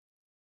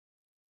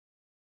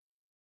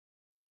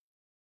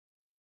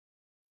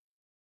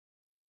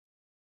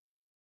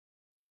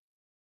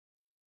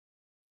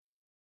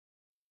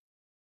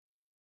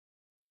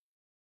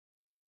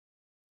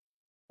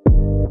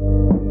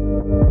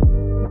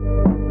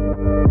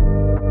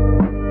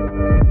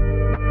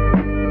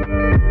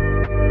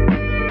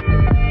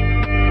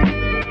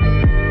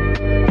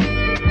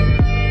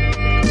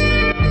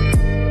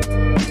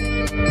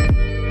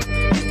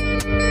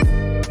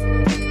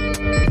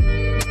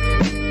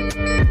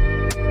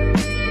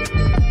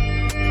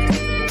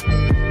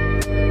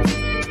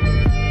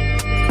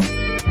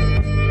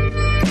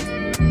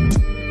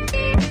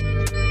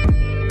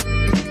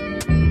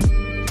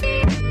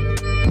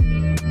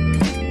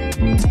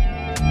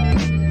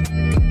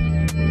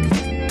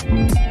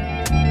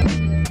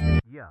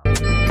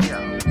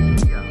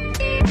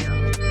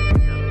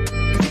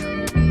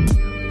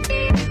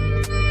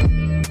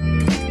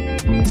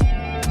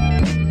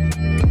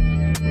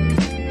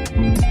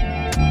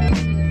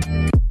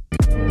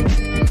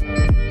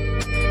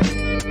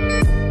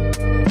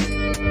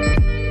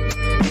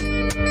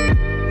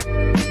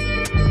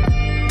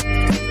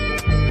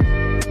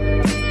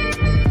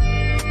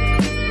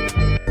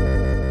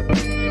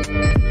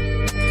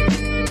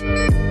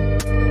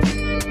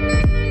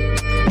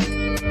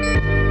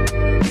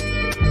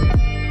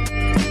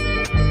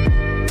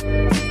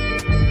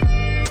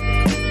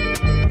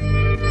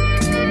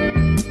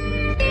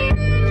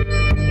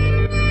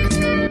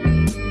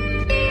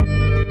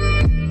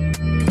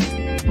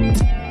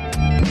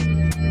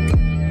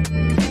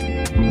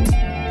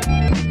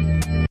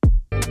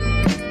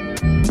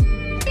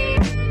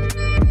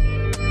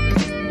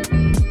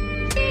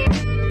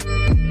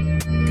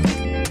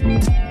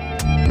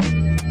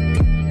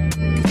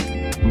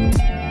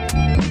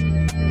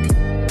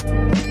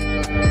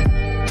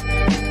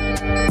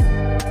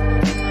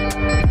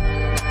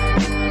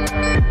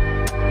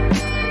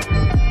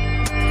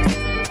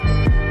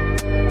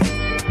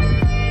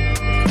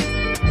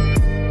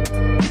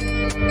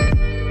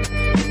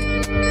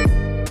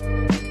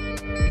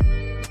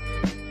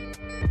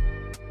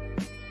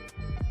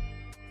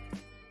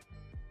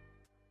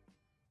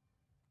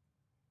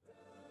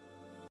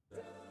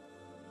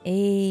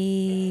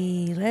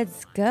Hey,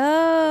 let's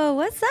go.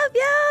 What's up,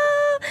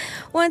 y'all?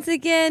 Once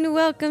again,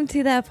 welcome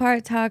to That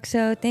Part Talk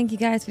Show. Thank you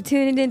guys for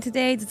tuning in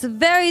today. It's a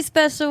very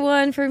special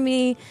one for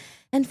me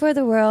and for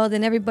the world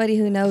and everybody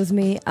who knows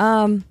me.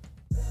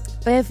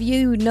 If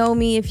you know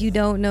me, if you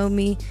don't know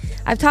me,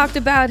 I've talked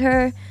about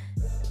her.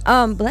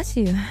 Bless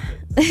you.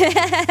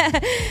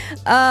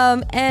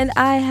 And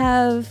I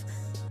have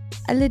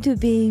a little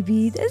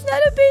baby. That's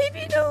not a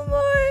baby no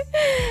more.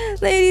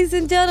 Ladies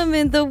and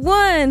gentlemen, the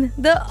one,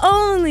 the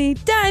only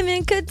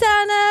Diamond Kitana.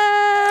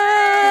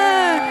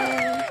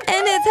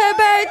 And it's her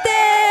birthday.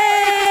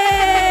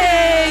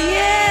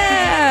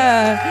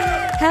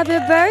 Yeah. Happy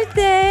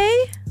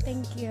birthday.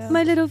 Thank you.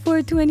 My little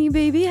 420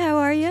 baby. How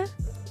are you?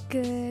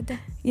 Good.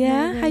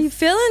 Yeah? Nervous. How you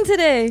feeling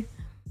today?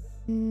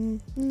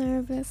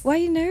 Nervous. Why are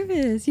you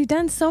nervous? You've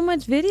done so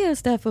much video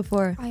stuff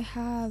before. I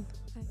have.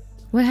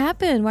 What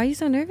happened? Why are you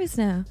so nervous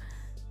now?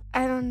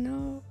 I don't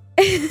know.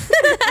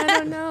 I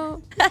don't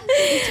know.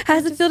 How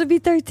does it feel to be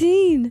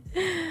 13?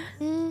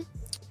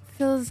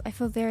 I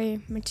feel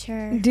very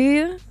mature. Do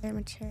you? Very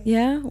mature.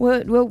 Yeah?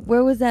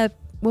 Where was that?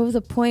 What was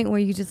the point where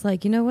you just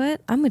like, you know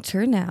what? I'm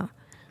mature now.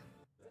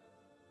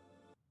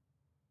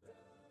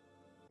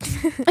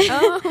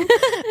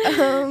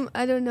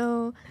 I don't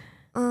know.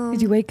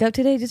 Did you wake up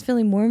today just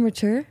feeling more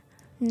mature?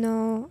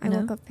 No, I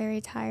woke up very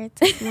tired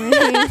this morning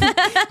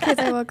because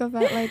I woke up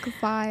at like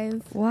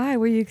 5. Why?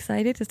 Were you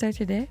excited to start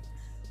your day?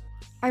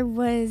 I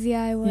was.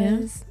 Yeah? What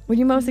are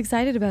you most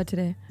excited about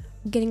today?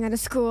 Getting out of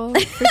school,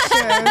 for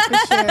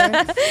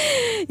sure.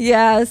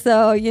 Yeah,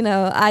 so,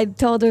 I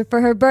told her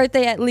for her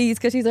birthday at least,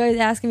 because she's always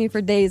asking me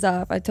for days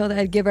off. I told her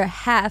I'd give her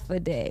half a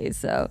day.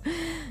 So,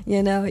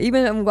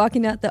 even I'm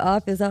walking out the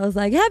office, I was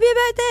like, happy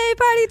birthday,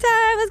 party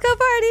time, let's go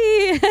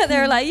party. They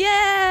were like,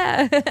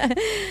 yeah.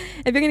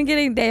 If you're going to get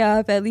a day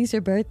off, at least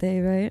your birthday,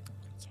 right?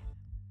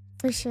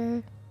 For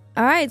sure.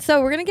 All right,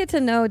 so we're going to get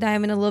to know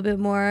Diamond a little bit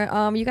more.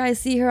 You guys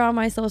see her on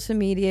my social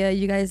media.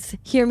 You guys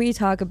hear me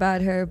talk about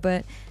her,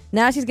 but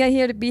now she's going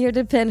to be here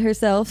to defend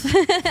herself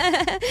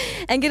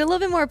and get a little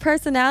bit more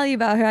personality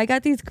about her. I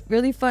got these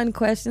really fun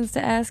questions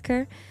to ask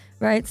her,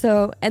 right?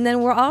 So, and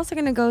then we're also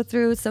going to go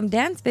through some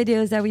dance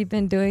videos that we've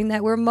been doing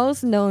that we're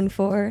most known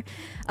for.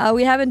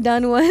 We haven't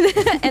done one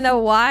in a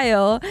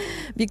while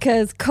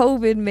because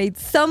COVID made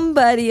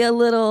somebody a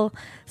little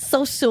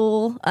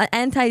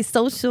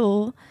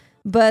antisocial.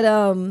 But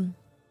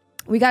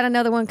we got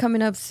another one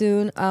coming up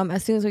soon,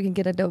 as soon as we can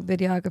get a dope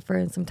videographer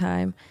in some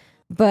time.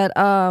 But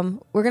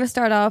we're going to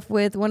start off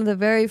with one of the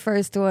very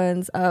first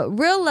ones.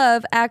 Real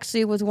Love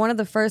actually was one of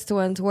the first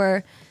ones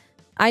where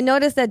I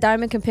noticed that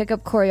Diamond can pick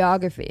up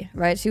choreography,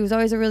 right? She was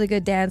always a really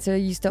good dancer,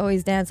 used to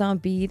always dance on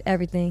beat,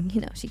 everything.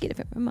 She get it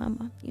from her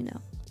mama,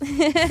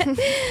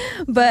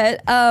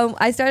 But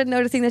I started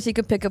noticing that she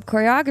could pick up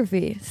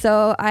choreography.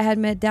 So I had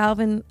met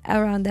Dalvin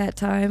around that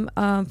time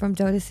from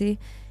Jodeci,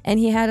 and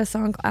he had a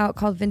song out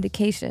called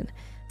Vindication.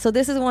 So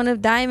this is one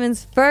of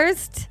Diamond's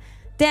first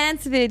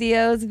dance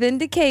videos,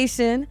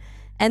 Vindication.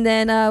 And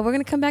then we're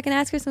going to come back and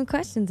ask her some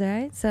questions, all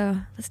right? So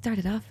let's start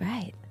it off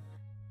right.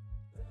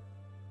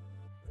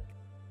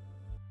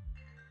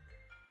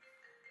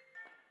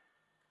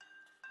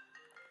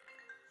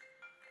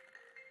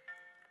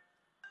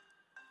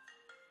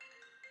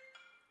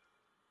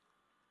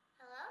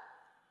 Hello?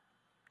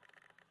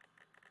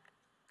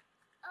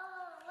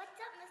 Oh, what's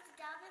up, Mr.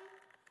 Dalvin?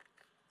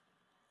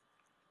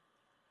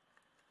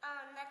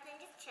 Nothing,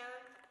 just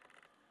chilling.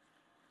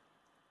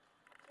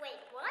 Wait,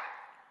 what?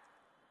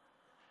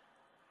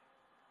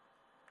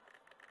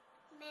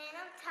 Man,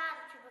 I'm tired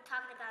of people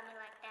talking about me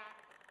like that.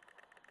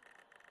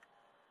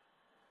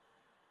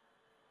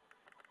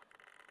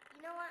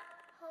 You know what?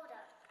 Hold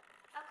up.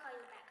 I'll call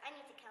you back. I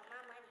need to count my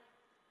money.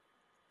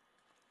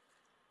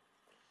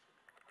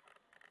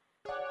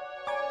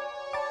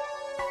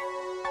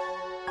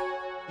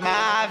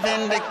 My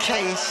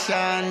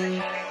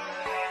vindication.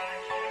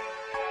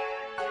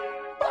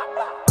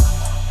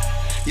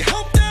 You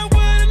hope that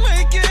wouldn't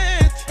make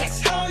it.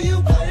 That's how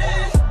you put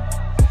it.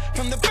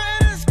 From the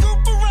baddest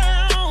group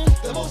around,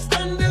 the most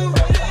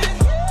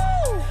underrated.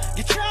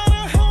 You try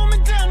to hold me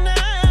down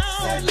now.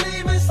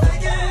 Sadly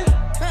mistaken.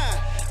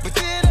 But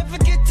did I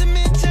forget to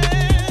mention?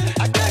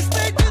 I guess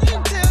they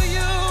didn't tell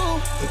you.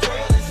 The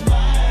girl is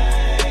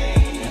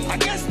mine. I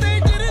guess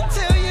they didn't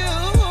tell you.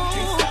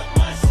 You got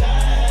my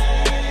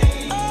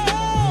shine.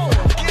 Oh,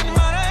 getting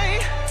money.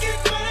 Get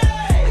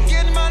money.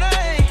 Getting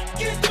money.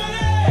 Get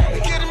money.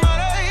 Getting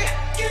money.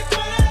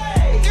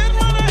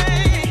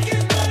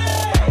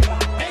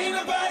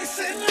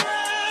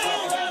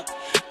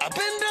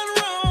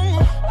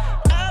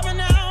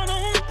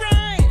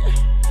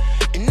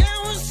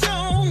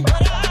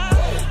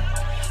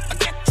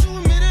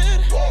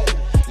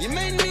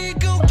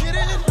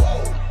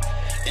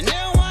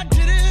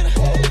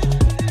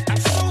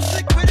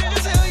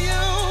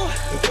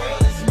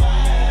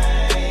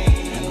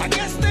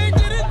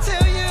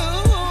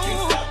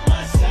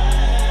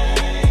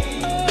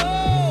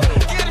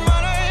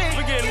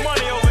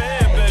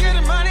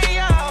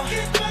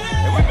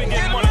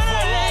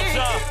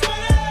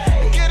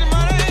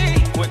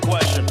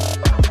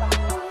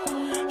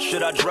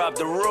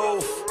 the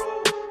roof,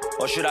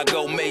 or should I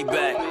go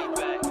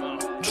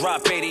Maybach?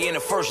 Drop 80 in the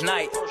first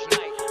night,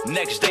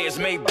 next day is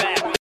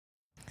Maybach.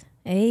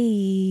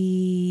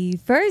 Hey,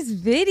 first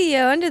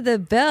video under the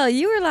belt.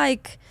 You were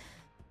like,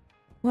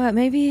 what,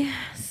 maybe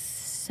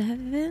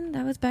 7?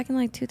 That was back in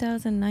like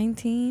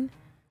 2019.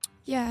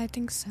 Yeah, I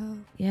think so.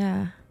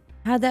 Yeah.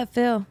 How'd that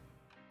feel?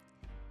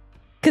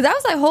 Because that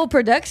was like whole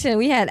production.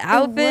 We had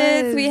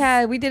outfits. We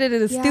did it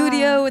in the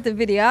studio with the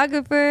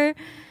videographer.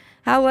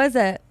 How was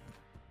that?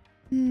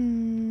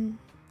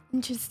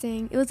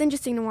 Interesting. It was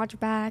interesting to watch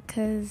back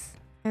because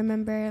I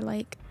remember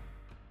like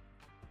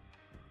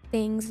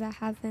things that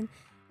happened.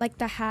 Like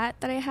the hat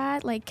that I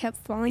had like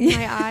kept falling in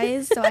my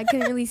eyes, so I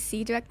couldn't really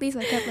see directly, so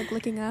I kept like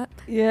looking up.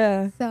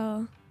 Yeah.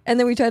 So. And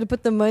then we tried to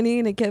put the money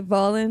and it kept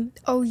falling.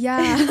 Oh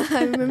yeah,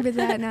 I remember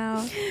that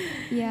now.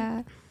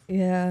 Yeah.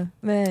 Yeah,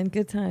 man,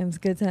 good times.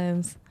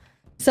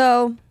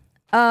 So,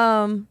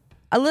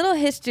 a little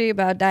history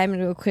about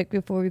Diamond real quick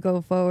before we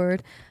go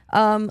forward.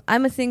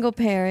 I'm a single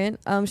parent.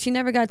 She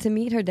never got to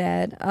meet her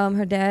dad.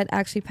 Her dad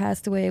actually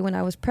passed away when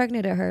I was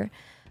pregnant of her.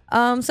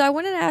 So I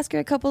wanted to ask her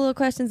a couple of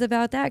questions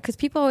about that because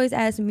people always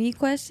ask me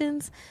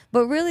questions,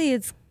 but really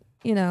it's,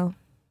 you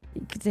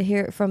get to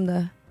hear it from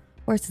the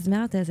horse's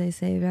mouth, as they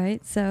say,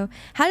 right? So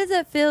how does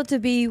that feel to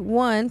be,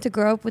 1, to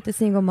grow up with a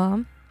single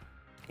mom,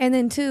 and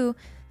then 2,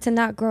 to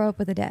not grow up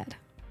with a dad?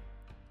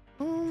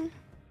 I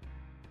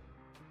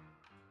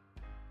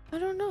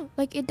don't know.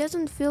 Like, it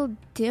doesn't feel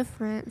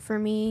different for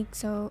me,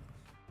 so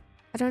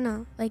I don't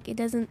know. Like, it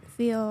doesn't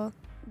feel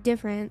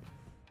different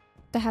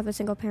to have a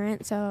single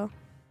parent, so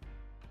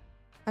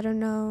I don't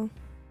know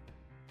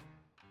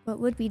what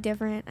would be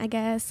different, I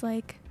guess.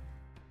 Like,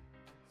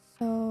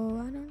 so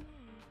I don't know.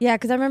 Yeah,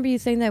 because I remember you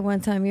saying that one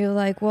time. You were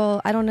like,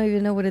 well, I don't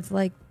even know what it's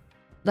like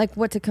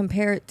what to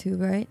compare it to,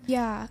 right?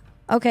 Yeah.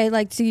 Okay,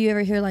 like, do you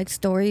ever hear, like,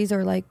 stories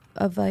or, like,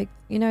 of, like,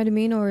 you know what I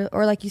mean? Or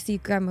like, you see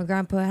grandma,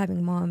 grandpa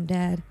having mom,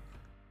 dad.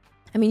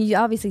 I mean, you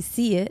obviously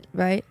see it,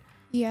 right?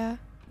 Yeah.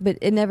 But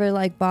it never,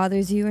 like,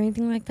 bothers you or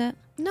anything like that?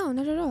 No,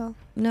 not at all.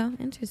 No?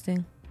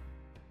 Interesting.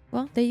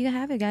 Well, there you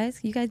have it,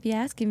 guys. You guys be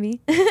asking me.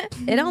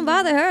 It don't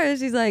bother her.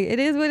 She's like, it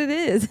is what it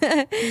is.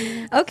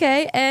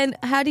 Okay, and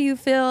how do you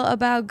feel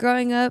about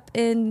growing up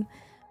in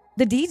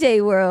the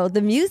DJ world,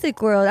 the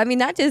music world? I mean,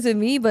 not just with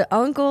me, but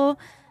Uncle.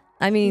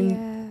 I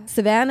mean,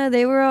 Savannah,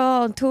 they were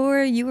all on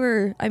tour. You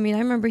were, I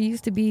remember you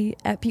used to be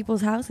at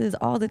people's houses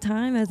all the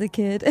time as a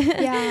kid.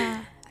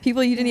 Yeah.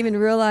 People you didn't even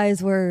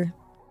realize were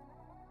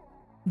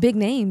big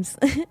names.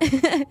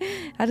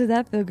 How does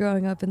that feel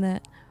growing up in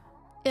that?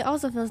 It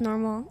also feels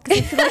normal. Cause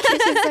I feel like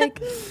it's just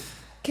like,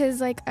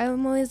 because like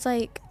I'm always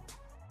like,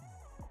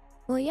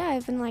 well, yeah,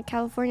 I've been like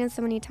California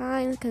so many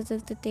times because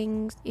of the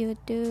things you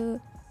would do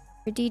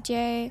or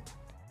DJ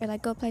or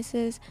like go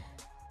places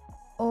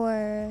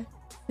or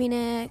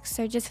Phoenix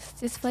or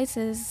just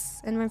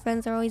places. And my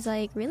friends are always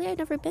like, really? I've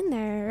never been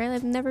there. Really?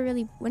 I've never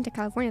really went to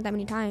California that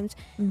many times.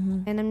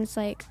 Mm-hmm. And I'm just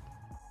like,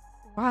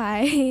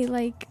 why?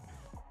 Like,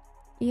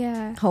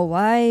 yeah.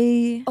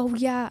 Hawaii. Oh,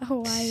 yeah,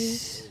 Hawaii.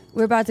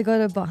 We're about to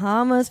go to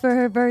Bahamas for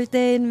her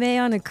birthday in May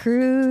on a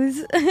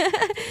cruise.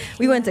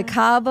 We went to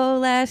Cabo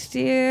last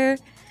year.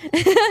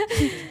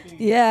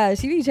 Yeah,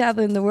 she be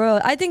traveling the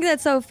world. I think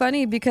that's so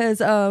funny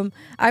because I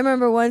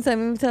remember one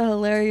time, I'm tell a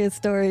hilarious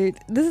story.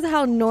 This is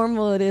how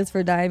normal it is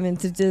for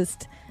Diamond to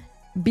just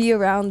be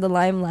around the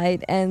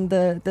limelight and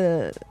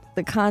the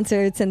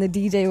concerts and the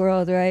DJ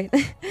world, right?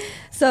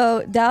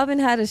 So Dalvin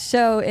had a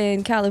show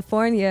in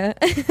California.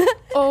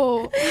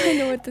 Oh, I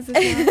know what this is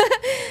now.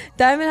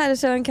 Diamond had a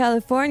show in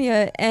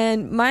California,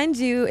 and mind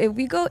you, if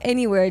we go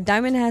anywhere,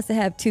 Diamond has to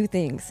have 2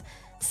 things: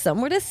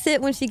 somewhere to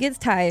sit when she gets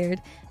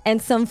tired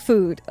and some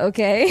food,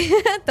 okay?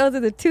 Those are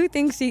the 2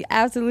 things she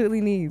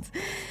absolutely needs.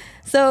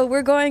 So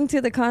we're going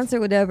to the concert,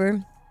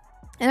 whatever,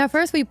 and at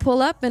first we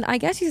pull up, and I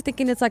guess she's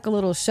thinking it's like a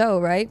little show,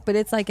 right? But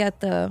it's like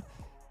at the,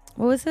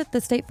 what was it,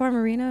 the State Farm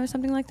Arena or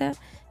something like that?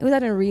 It was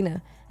at an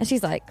arena, and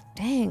she's like,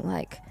 dang,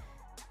 like,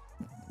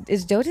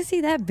 is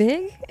Jodeci that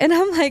big? And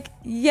I'm like,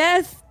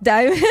 yes,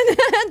 Diamond.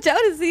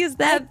 Jodeci is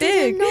that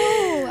big.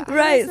 No,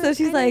 right. So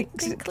she's like,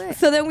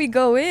 so then we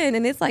go in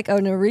and it's like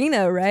an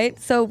arena, right?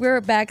 So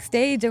we're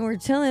backstage and we're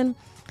chilling.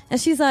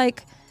 And she's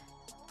like,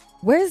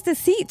 where's the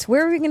seats?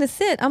 Where are we going to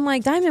sit? I'm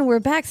like, Diamond,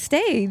 we're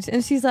backstage.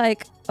 And she's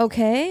like,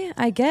 okay,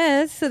 I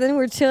guess. So then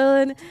we're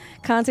chilling.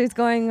 Concert's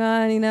going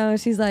on,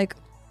 and she's like,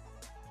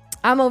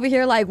 I'm over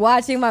here like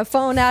watching my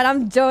phone out.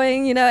 I'm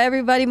enjoying,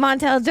 everybody,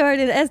 Montel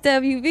Jordan,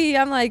 SWV.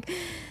 I'm like,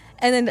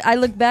 and then I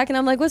look back and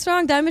I'm like, what's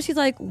wrong, Diamond? She's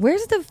like,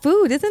 where's the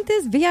food? Isn't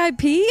this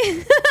VIP?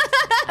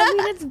 I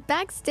mean, it's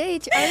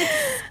backstage.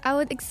 I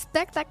would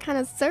expect that kind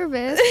of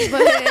service,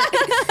 but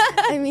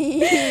I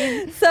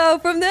mean. So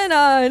from then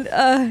on,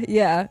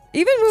 yeah.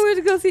 Even when we were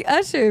to go see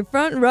Usher,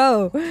 front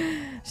row,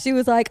 she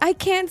was like, I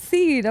can't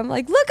see it. I'm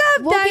like, look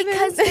up, Diamond.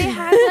 Because they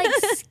had like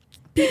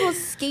people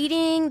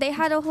skating. They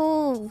had a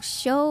whole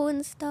show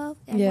and stuff.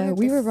 Yeah,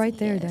 we were right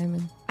there,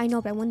 Diamond. I know,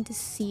 but I wanted to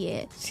see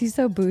it. She's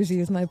so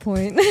bougie is my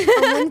point.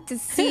 I wanted to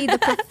see the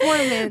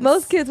performance.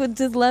 Most kids would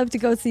just love to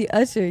go see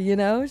Usher,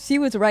 She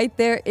was right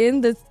there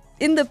in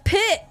in the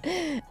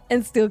pit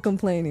and still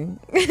complaining.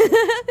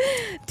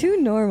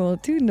 Too normal.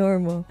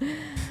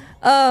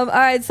 All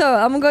right, so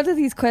I'm gonna go to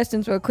these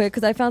questions real quick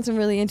because I found some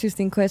really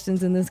interesting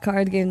questions in this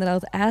card game that I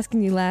was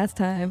asking you last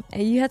time,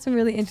 and you had some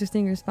really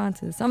interesting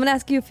responses. So I'm gonna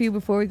ask you a few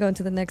before we go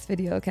into the next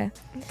video, okay?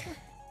 Okay.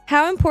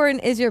 How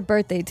important is your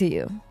birthday to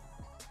you?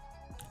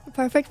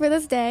 Perfect for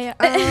this day.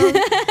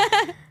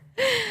 I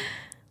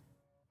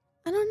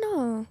don't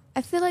know.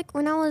 I feel like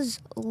when I was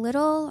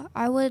little,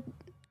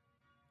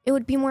 it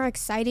would be more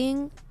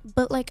exciting.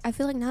 But like, I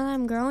feel like now that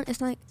I'm grown,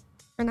 it's like,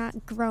 or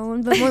not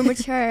grown, but more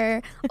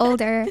mature,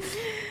 older.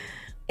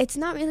 It's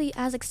not really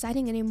as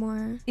exciting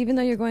anymore. Even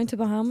though you're going to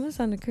Bahamas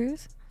on a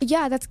cruise?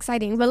 Yeah, that's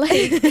exciting. But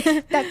like,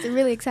 that's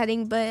really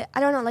exciting. But I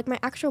don't know, like my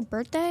actual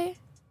birthday,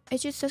 it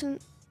just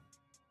doesn't,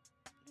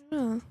 I don't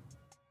know.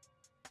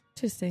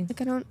 Interesting.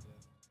 Like I don't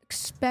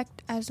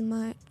expect as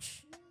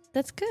much.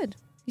 That's good.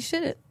 You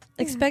shouldn't.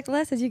 Expect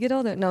less as you get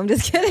older. No, I'm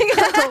just kidding.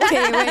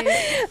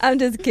 Wait. I'm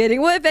just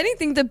kidding. Well, if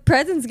anything, the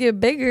presents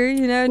get bigger.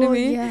 You know what I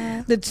mean?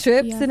 Yeah. The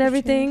trips Yeah, and for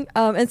everything.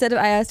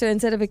 I asked her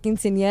instead of a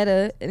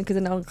quinceañera, because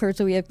in our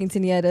culture we have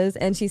quinceañeras,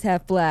 and she's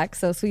half black,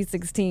 so sweet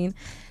 16.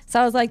 So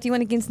I was like, do you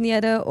want a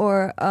quinceañera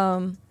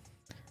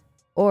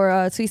or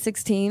a sweet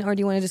 16, or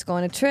do you want to just go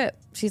on a trip?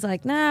 She's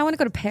like, nah, I want to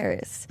go to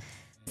Paris.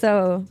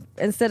 So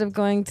instead of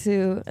having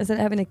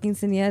a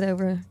quinceañera,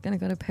 we're going to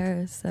go to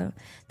Paris. So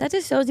that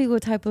just shows you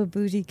what type of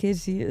bougie kid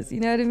she is. You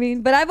know what I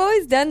mean? But I've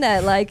always done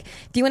that. Like,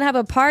 do you want to have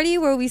a party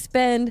where we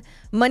spend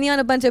money on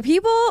a bunch of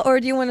people?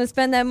 Or do you want to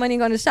spend that money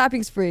and go on a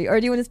shopping spree?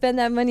 Or do you want to spend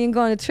that money and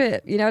go on a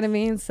trip? You know what I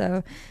mean?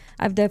 So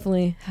I've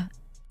definitely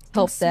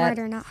helped that.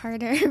 Smarter, not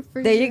harder.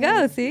 There you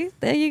go. See?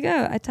 There you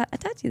go. I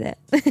taught you that.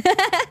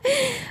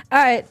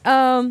 All right.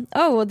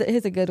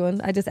 Here's a good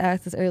one. I just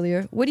asked this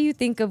earlier. What do you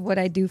think of what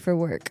I do for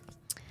work?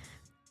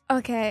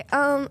 Okay,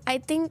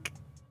 I think,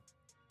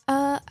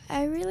 I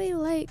really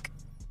like,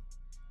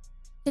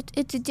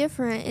 it's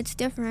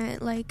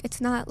different, like,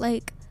 it's not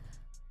like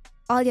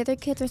all the other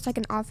kids, it's like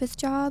an office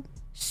job,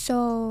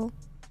 so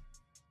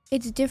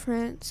it's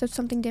different, so it's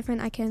something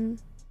different I can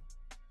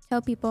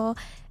tell people.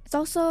 It's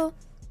also,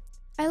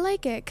 I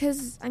like it,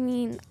 because, I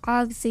mean,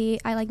 obviously,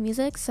 I like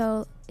music,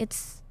 so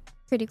it's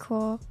pretty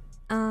cool,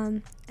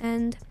 and,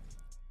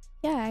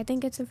 yeah, I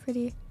think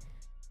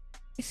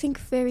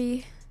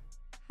very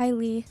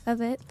highly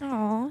of it.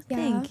 Oh, yeah.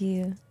 Thank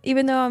you.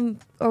 Even though I'm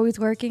always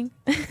working.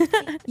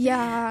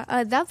 Yeah,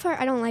 that part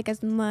I don't like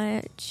as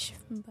much.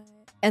 But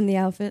And the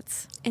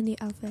outfits. yes.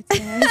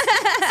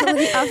 Some of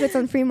the outfits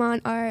on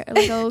Fremont are a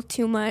little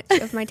too much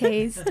of my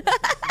taste.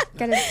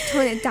 Gotta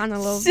tone it down a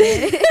little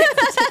bit.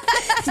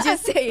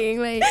 Just saying,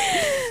 like.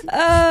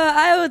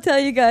 I will tell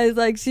you guys,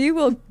 like, she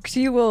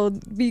will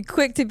be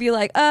quick to be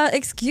like,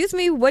 excuse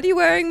me, what are you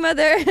wearing,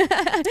 mother?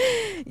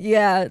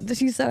 Yeah,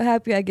 she's so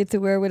happy I get to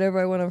wear whatever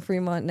I want on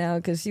Fremont now,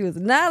 because she was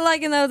not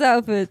liking those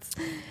outfits.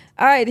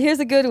 All right, here's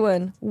a good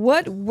one.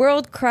 What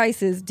world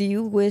crisis do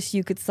you wish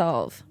you could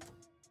solve?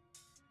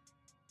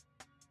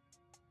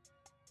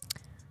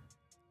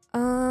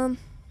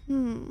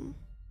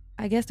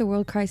 I guess the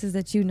world crisis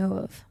that you know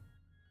of.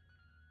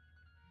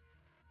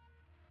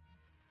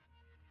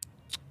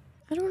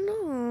 I don't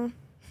know.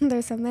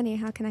 There's so many.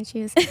 How can I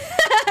choose?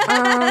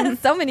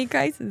 So many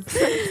crises.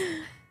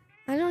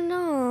 I don't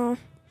know.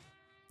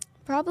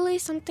 Probably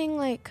something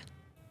to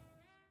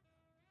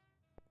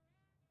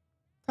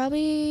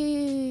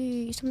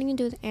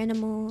do with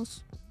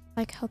animals,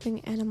 like helping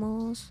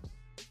animals,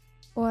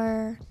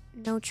 or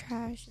no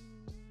trash in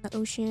the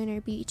ocean or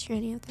beach or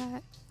any of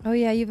that. Oh,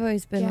 yeah, you've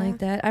always been like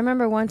that. I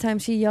remember one time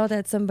she yelled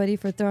at somebody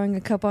for throwing a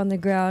cup on the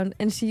ground,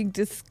 and she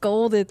just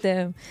scolded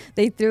them.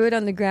 They threw it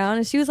on the ground,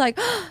 and she was like,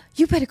 oh,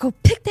 you better go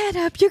pick that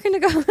up. You're going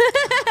to go.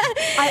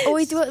 I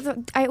always do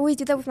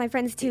that with my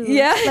friends, too.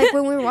 Yeah. Like,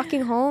 when we're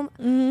walking home,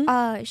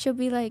 she'll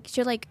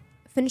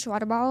finish a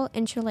water bottle,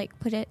 and she'll, like,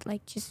 put it,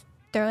 like, just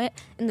throw it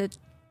in the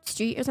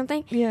street or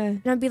something. Yeah.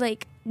 And I'll be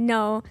like,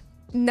 no,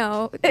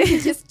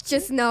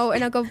 just no,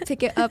 and I'll go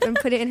pick it up and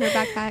put it in her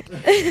backpack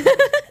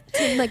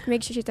to like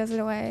make sure she throws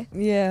it away.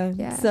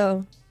 Yeah.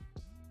 So,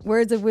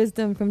 words of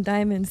wisdom from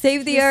Diamond: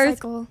 save the earth,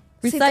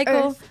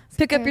 recycle,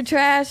 pick up your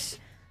trash.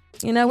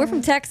 You know, we're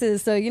from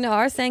Texas, so you know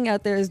our saying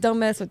out there is "Don't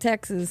mess with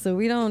Texas." So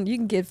you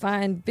can get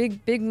fined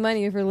big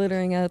money for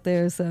littering out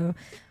there. So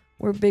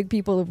we're big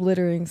people of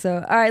littering.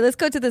 So all right, let's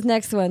go to this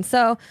next one.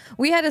 So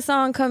we had a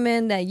song come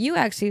in that you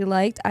actually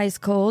liked, "Ice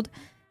Cold,"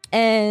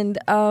 and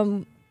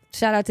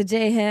shout out to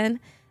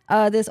Jahan,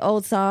 this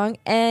old song.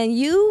 And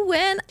you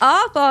went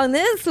off on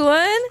this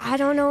one. I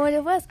don't know what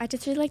it was. I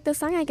just really like the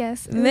song, I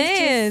guess.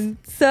 Man.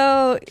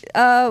 So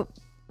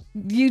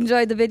you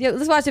enjoyed the video?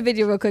 Let's watch the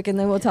video real quick and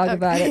then we'll talk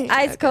about it.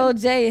 Ice Cold,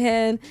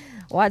 Jahan.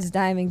 Watch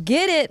Diamond.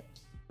 Get it.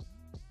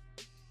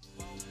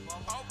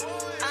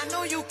 I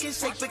know you can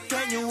shake, but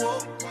can you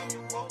walk?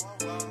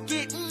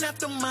 Getting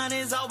after mine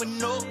is all we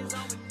know.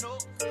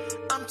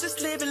 I'm just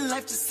living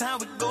life just how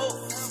it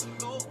goes.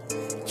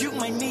 You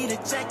might need a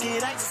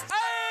jacket, ice.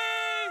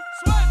 Hey,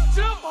 sweat,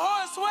 jump,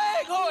 hard,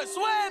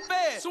 swag,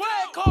 bad.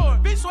 Swag, core,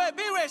 be sweat,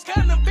 be red, X,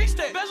 counting them big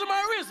stacks. Bezel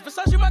my wrist,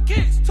 Versace my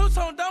kicks.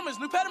 Two-tone diamonds,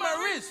 new pattern my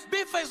wrist.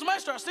 Big face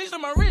maestro, sleeves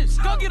on my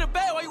wrist. Go get a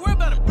bag while you worry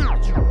about it.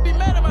 Be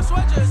mad at my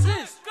swag just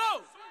exist.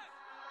 Go!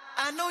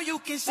 I know you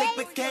can shake,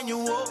 but can you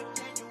walk?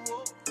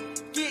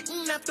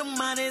 Getting after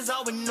mine is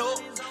all we know.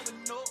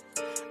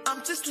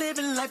 I'm just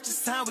living life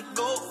just how it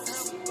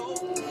goes.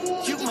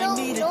 You might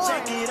need a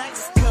jacket,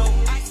 ice cold.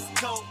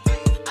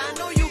 I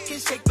know you can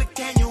shake, but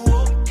can you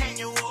walk?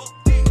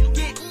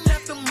 Getting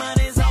after mine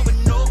is all we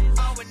know.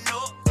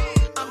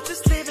 I'm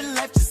just living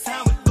life just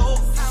how it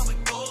goes.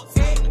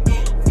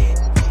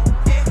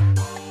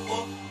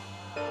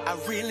 I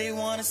really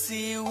wanna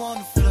see you on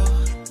the floor.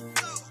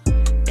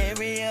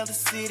 Every other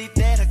city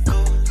that I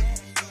go,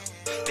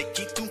 they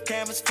keep them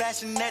cameras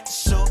flashing at the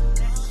show.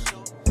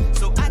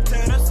 So I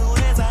turn up soon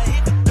as I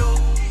hit the door.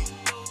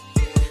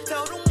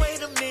 Told them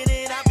wait a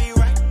minute, I'll be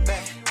right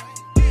back.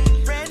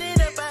 Ran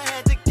it up, I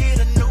had to get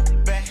a new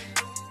bag.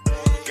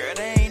 Girl,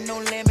 there ain't no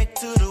limit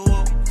to the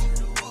walk.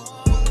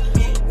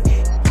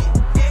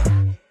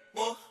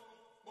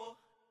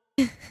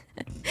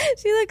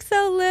 She looks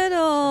so little.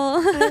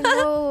 I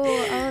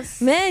know.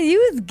 Man,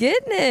 you was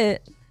getting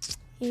it.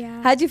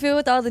 Yeah. How'd you feel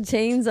with all the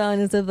chains on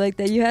and stuff like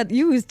that?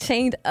 You was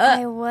chained up.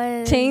 I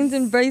was. Chains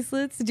and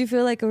bracelets. Did you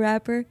feel like a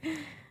rapper?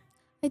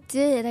 I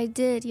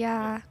did,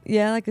 yeah.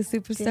 Yeah, like a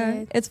superstar.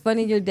 Did. It's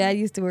funny, your dad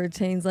used to wear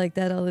chains like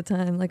that all the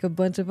time, like a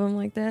bunch of them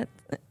like that.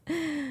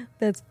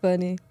 That's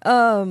funny.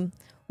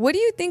 What do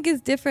you think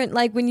is different,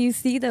 like when you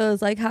see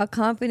those, like how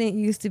confident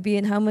you used to be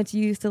and how much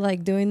you used to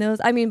like doing those?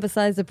 I mean,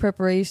 besides the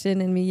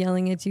preparation and me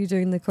yelling at you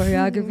during the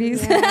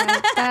choreographies.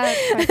 Yeah,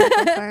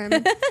 that's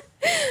fun.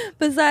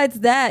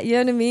 Besides that, you know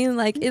what I mean?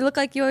 Like it looked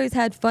like you always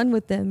had fun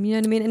with them, you know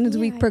what I mean? And as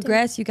we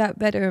progressed, you got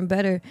better and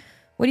better.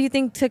 What do you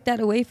think took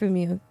that away from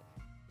you?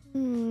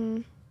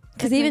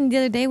 Because even the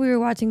other day we were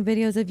watching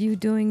videos of you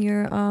doing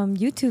your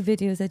YouTube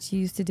videos that you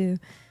used to do.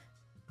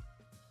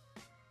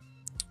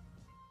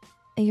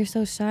 And you're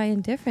so shy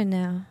and different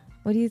now.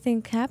 What do you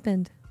think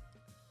happened?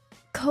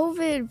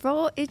 COVID,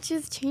 bro, it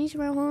just changed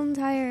my whole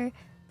entire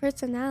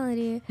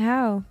personality.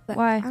 How? But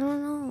Why? I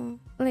don't know.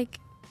 Like,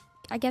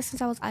 I guess since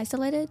I was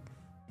isolated,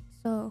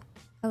 so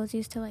I was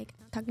used to like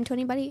not talking to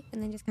anybody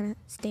and then just kind of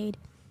stayed.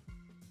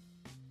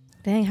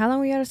 Dang, how long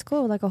were you out of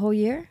school? Like a whole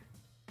year?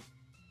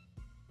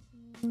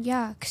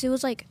 Yeah, because it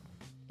was like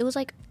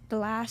the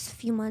last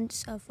few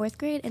months of 4th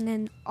grade and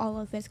then all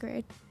of 5th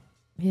grade.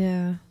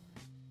 Yeah.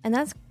 And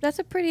that's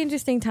a pretty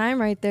interesting time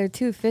right there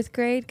too, 5th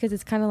grade, because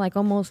it's kind of like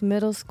almost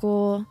middle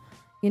school.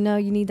 You know,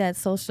 you need that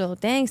social.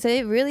 Dang, so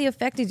it really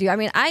affected you. I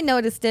mean, I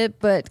noticed it,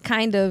 but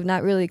kind of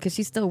not really, because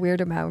she's still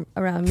weird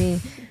around me.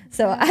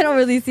 So I don't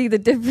really see the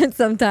difference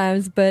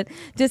sometimes. But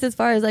just as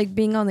far as like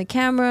being on the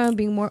camera,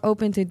 being more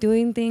open to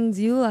doing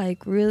things, you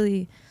like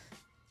really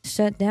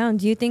shut down.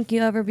 Do you think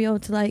you'll ever be able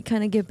to like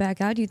kind of get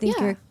back out? Do you think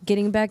you're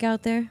getting back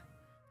out there?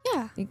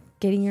 Yeah. You're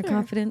getting your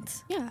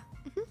confidence? Yeah.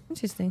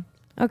 Interesting.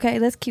 Okay,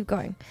 let's keep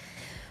going.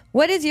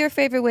 What is your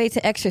favorite way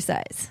to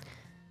exercise?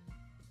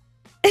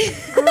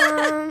 It's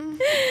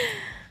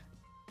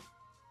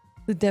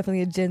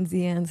definitely a Gen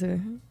Z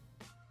answer.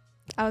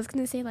 I was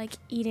gonna say like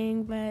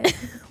eating, but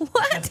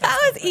what? How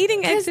is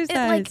eating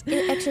exercise?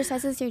 It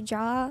exercises your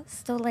jaw.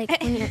 So like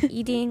when you're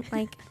eating,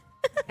 like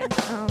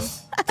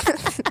That's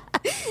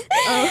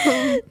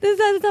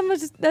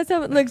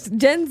how it looks.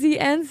 Gen Z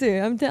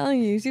answer. I'm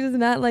telling you, she does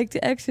not like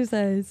to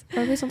exercise.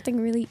 Probably something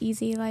really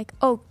easy, like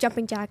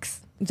jumping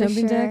jacks.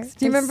 Jumping jacks.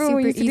 Do you remember when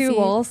we used to do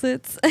wall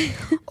sits?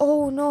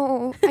 Oh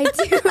no, I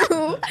do.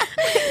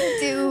 I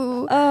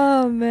do.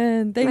 Oh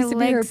man, My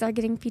legs are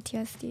getting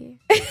PTSD.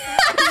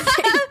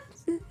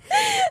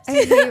 I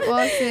hate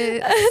wall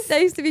sits.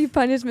 That used to be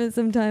punishment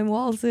sometime.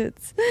 Wall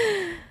sits.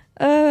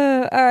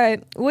 All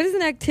right. What is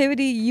an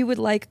activity you would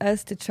like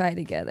us to try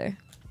together?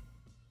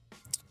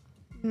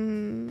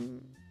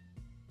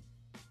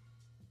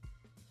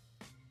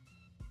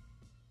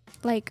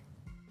 Like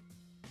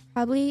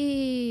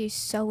probably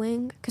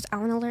sewing, because I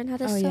want to learn how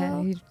to sew.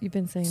 Oh yeah, you've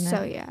been saying that.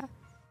 So yeah,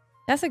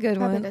 that's a good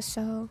probably one. to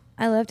sew.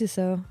 I love to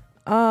sew.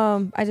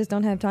 I just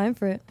don't have time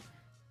for it.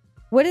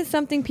 What is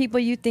something people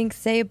you think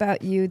say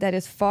about you that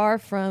is far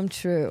from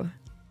true?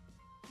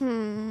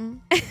 Hmm.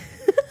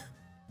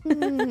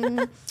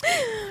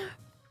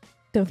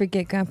 Don't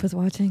forget, Grandpa's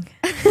watching.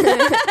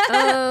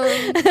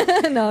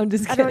 No, I'm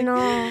just I kidding. don't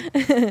know.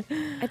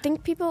 I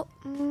think people.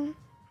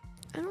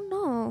 I don't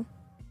know,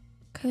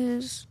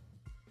 cause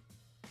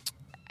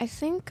I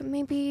think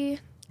maybe.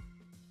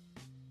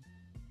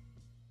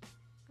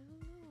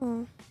 I don't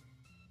know.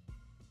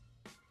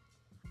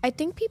 I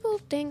think people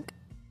think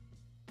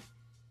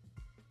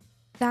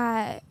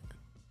that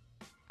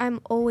I'm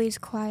always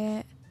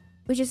quiet,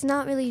 which is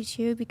not really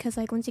true, because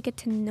like once you get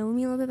to know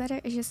me a little bit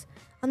better, it's just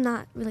I'm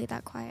not really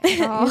that quiet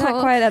at all. You're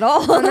not quiet at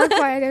all. I'm not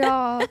quiet at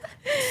all.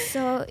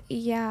 So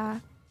yeah.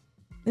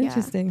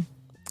 Interesting.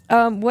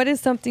 What is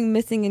something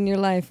missing in your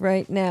life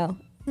right now?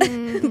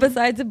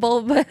 Besides a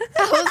boba.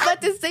 I was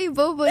about to say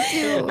boba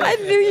too. I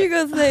knew you were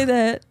gonna say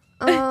that.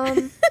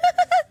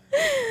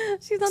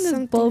 She's on this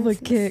boba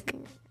kick.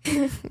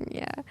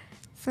 Yeah.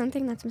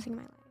 Something that's missing in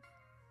my life.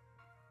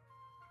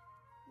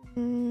 I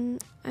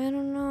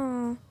don't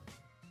know.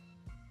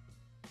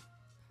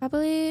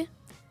 Probably.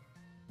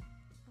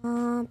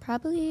 I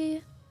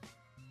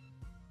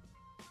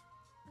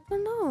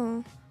don't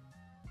know.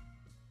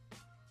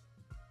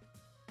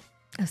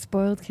 A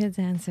spoiled kid's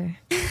answer.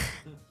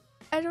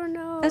 I don't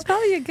know. That's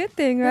probably a good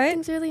thing, right?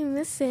 Nothing's really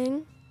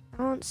missing. I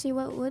don't see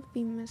what would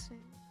be missing.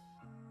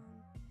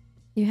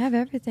 You have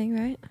everything,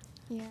 right?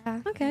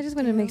 Yeah. Okay, I just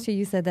wanted to make sure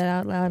you said that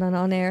out loud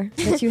on air,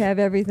 that you have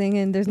everything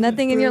and there's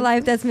nothing in your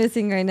life that's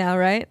missing right now,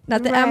 right?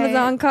 Not the Right.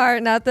 Amazon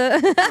cart, not the...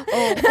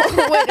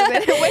 Wait a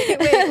minute.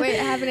 Wait.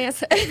 I have an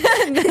answer.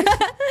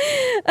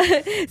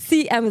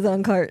 See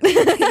Amazon cart.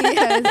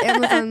 Yes,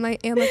 Amazon, my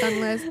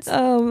Amazon list.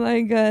 Oh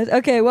my gosh.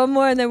 Okay, one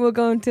more and then we'll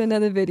go into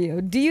another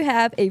video. Do you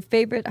have a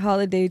favorite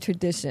holiday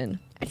tradition?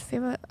 My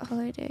favorite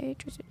holiday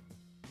tradition.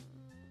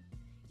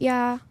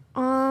 Yeah.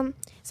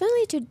 It's not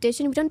really a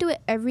tradition. We don't do it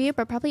every year,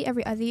 but probably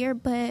every other year.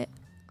 But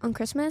on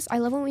Christmas, I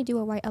love when we do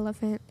a white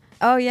elephant.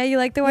 Oh yeah, you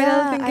like the white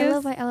elephant gifts? I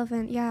love white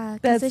elephant. Yeah,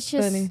 That's it's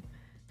just funny.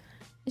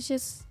 It's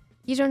just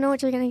you don't know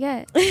what you're gonna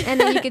get,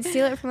 and then you can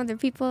steal it from other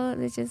people.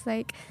 It's just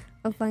like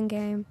a fun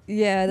game.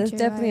 Yeah, that's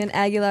definitely an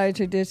Aguilar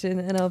tradition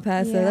in El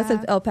Paso. Yeah. That's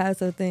an El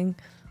Paso thing.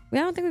 I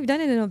don't think we've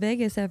done it in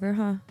Vegas ever,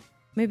 huh?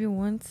 Maybe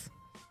once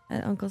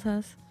at Uncle's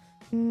house.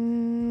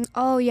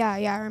 Oh yeah,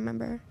 I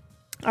remember.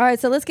 All right,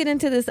 so let's get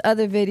into this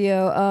other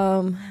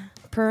video.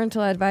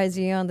 Parental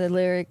advisory on the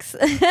lyrics.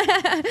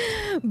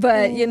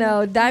 But, you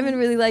know, Diamond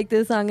really liked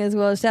this song as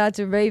well. Shout out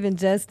to Raven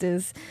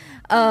Justice.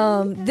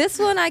 This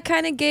one I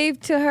kind of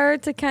gave to her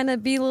to kind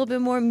of be a little bit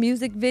more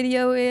music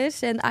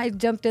video-ish. And I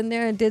jumped in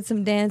there and did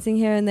some dancing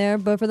here and there.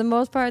 But for the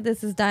most part,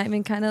 this is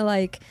Diamond kind of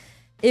like,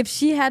 if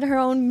she had her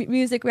own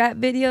music rap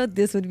video,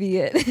 this would be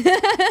it.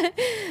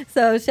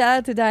 So shout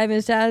out to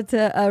Diamond. Shout out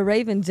to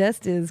Raven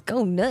Justice.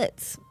 Go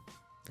nuts.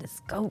 Let's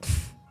go.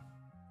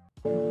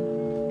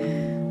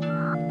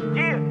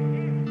 Yeah.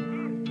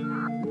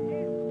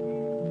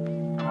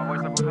 Got my voice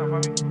up on top for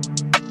me.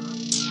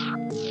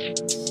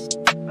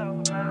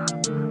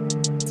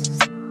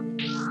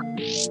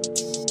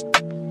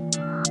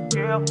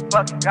 Yeah,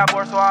 fuck it. Got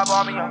bored, so I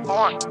bought me a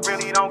foreign.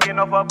 Really don't get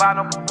no fuck about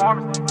no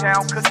performance.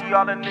 Town cookie,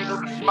 all the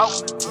niggas be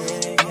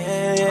smoking.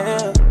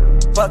 Yeah.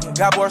 Fuck it.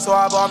 Got bored, so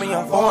I bought me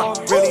a foreign.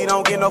 Really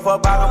don't get no fuck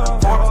about no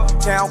performance.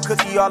 Town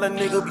cookie, all the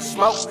niggas be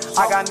smoking.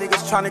 I got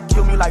niggas tryna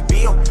kill me like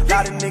Bill.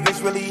 Lot of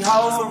niggas really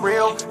hoes for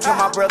real. Tell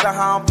my brother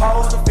how I'm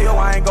supposed to feel.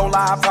 I ain't gon'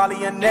 lie, I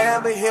probably a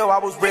never heal. I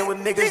was real with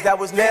niggas that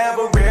was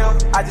never real.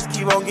 I just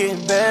keep on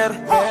getting better.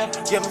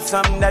 Give them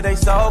something that they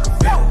so can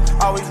feel.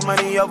 Always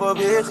money over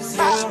bitches.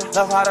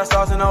 Love how the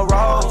stars in a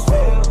rose.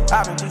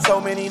 I've been through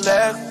so many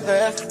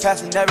lessons.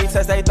 Passing every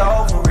test they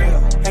throw for real.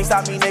 Can't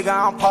stop me, nigga,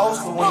 I'm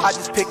supposed to win. I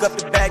just pick up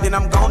the bag, then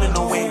I'm going in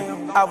the wind.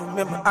 I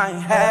remember I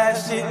ain't had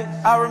shit.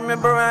 I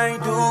remember I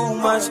ain't do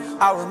much.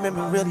 I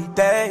remember really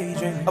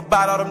daydreaming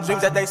about all them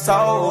dreams that they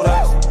sold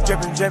us.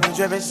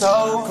 Drippin'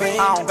 so clean.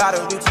 I don't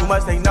gotta do too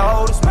much, they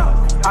notice me.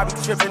 I be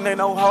trippin', they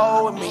no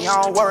hold with me.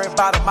 I don't worry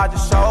about them, I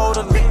just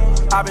shoulder me.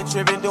 I been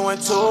trippin', doing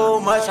too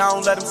much. I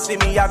don't let them see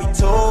me, I be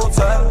too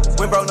tough.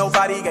 When bro,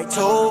 nobody gave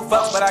two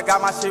fucks, but I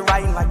got my shit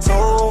right in like 2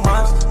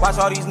 months. Watch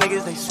all these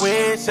niggas, they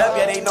switch up.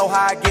 Yeah, they know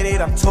how I get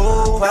it, I'm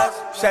too much.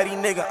 Shady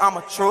nigga, I'm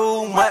a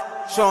true mutt.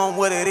 Show 'em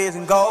what it is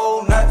and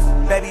go nuts.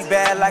 Baby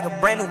bad like a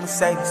brand new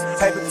Mercedes.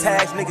 Paper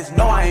tags, niggas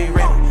know I ain't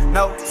ready.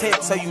 No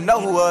tint, so you know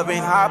who I've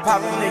been. How I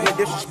pop a nigga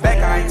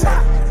disrespect, I ain't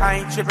taking. I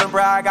ain't trippin',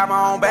 bro, I got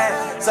my own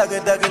bag.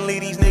 Sucker duck and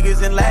leave these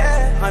niggas in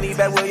laugh. Honey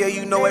back with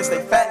you know it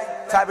stay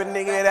fat. Type of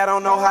nigga that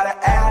don't know how to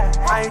act.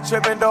 I ain't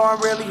trippin' though,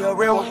 I'm really a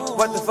real one.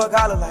 What the fuck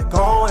I look like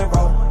going,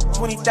 bro?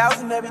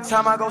 20,000 every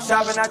time I go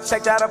shopping. I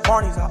checked out the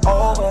Barney's, I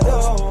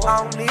overdose. I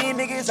don't need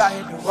niggas, I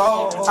hit the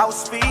road. I was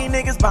speed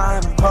niggas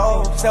buying them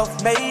clothes.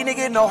 Self-made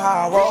nigga know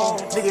how I roll.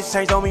 Niggas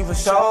changed on me for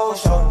sure.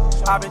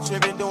 I been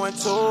trippin', doing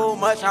too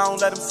much. I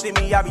don't let them see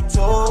me, I be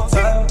too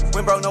tough.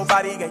 When bro,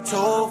 nobody gave 2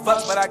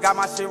 fucks, but I got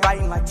my shit right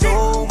in like 2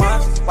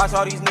 months. Watch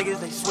all these niggas,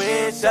 they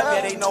switch up.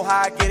 Yeah, they know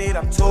how I get it,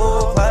 I'm too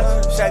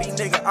much. Shady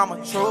nigga, I'm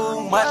a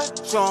true mutt.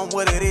 Show 'em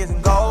what it is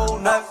and go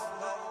nuts.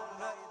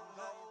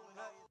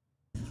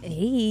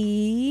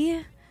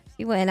 Hey,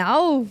 she went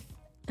off.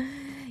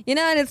 You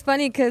know, and it's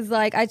funny because,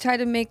 like, I tried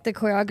to make the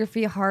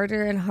choreography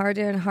harder and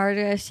harder and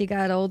harder as she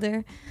got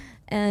older.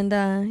 And,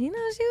 you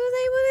know, she was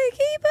able to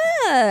keep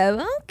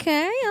up.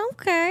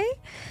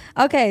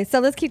 Okay, so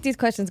let's keep these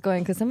questions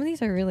going because some of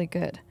these are really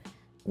good.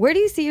 Where do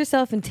you see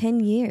yourself in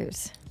 10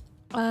 years?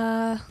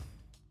 10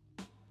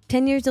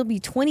 years, you'll be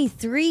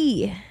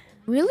 23.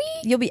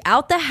 Really? You'll be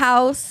out the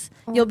house.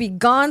 You'll be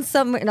gone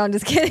somewhere. No, I'm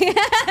just kidding.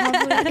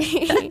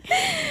 Probably.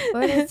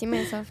 Where do I see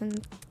myself in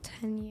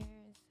 10 years?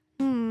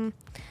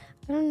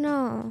 I don't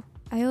know.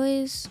 I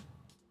always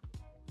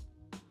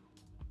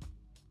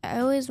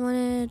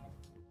wanted,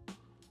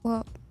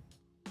 well,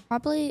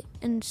 probably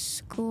in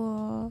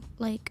school,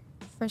 like,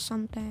 for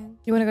something.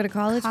 You want to go to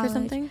college for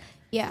something?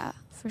 Yeah,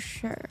 for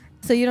sure.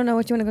 So you don't know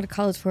what you want to go to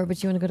college for,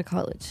 but you want to go to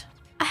college.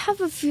 I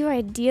have a few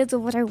ideas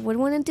of what I would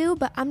want to do,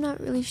 but I'm not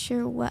really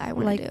sure what I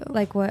want to do.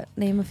 Like what?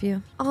 Name a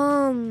few.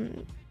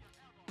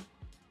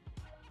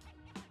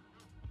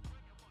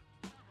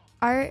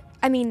 art.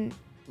 I mean,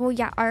 well,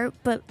 yeah, art,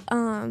 but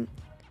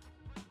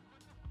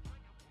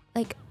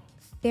like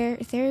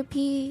therapist.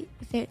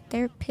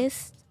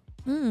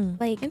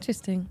 Like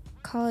Interesting.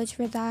 college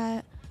for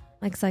that.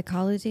 Like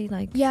psychology,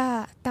 like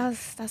Yeah,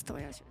 that's the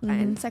way I was trying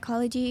to find.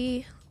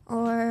 Psychology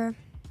or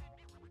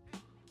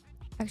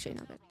actually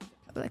no, that's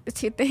probably like the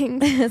two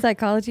things.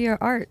 psychology or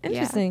art.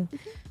 Interesting.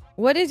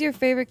 What is your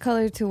favorite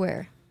color to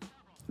wear?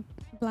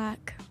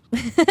 Black.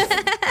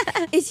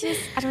 It's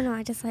just I don't know.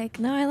 I just like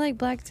No, I like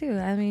black too.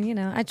 I mean, you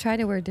know, I try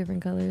to wear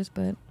different colors,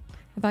 but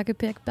if I could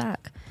pick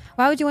black,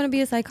 why would you want to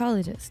be a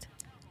psychologist?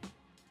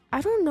 I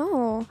don't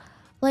know.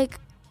 Like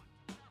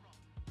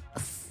a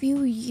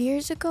few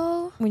years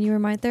ago. When you were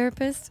my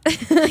therapist?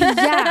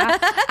 Yeah,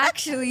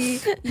 actually,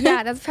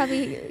 yeah, that's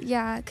probably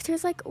because he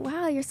was like,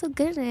 "Wow, you're so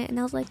good at it," and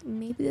I was like,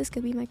 "Maybe this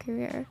could be my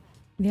career."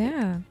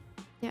 Yeah.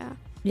 Yeah.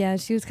 Yeah,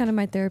 she was kind of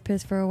my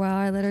therapist for a while.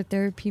 I let her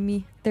therapy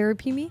me.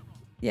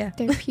 Yeah.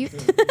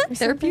 Therapeutic?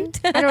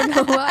 I don't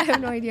know. I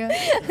have no idea.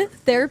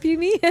 Therapy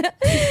me.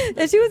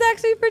 And she was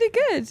actually pretty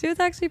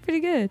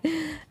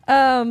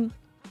good.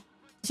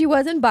 She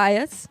wasn't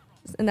biased,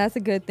 and that's a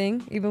good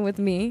thing, even with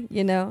me,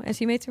 you know, and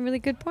she made some really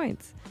good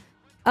points.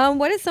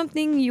 What is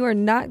something you are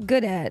not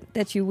good at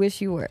that you wish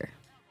you were?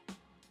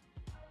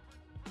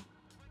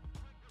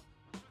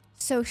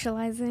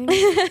 Socializing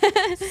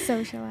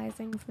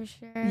for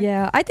sure.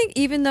 Yeah, I think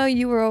even though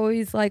you were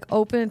always like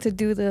open to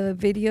do the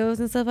videos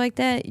and stuff like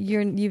that,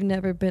 you've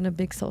never been a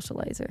big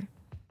socializer.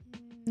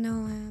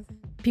 No, I haven't.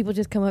 People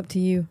just come up to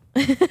you.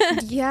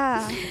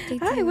 Yeah.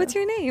 Hi, what's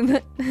your name?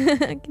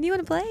 Can you want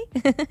to play?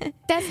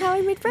 That's how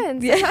I made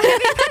friends. Yeah. That's how I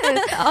made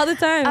friends. All the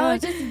time. I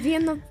would just be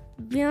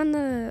on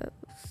the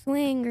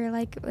swing or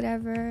like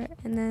whatever,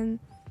 and then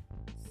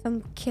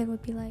some kid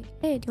would be like,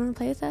 "Hey, do you want to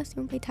play with us? Do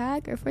you want to play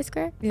tag or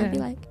Foursquare?" Yeah. I'd be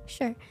like,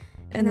 "Sure."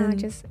 And then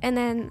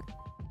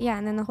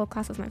the whole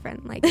class was my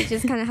friend. Like it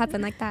just kind of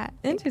happened like that.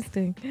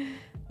 Interesting.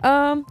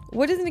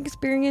 What is an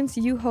experience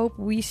you hope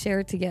we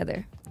share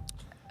together?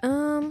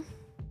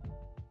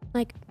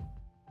 Like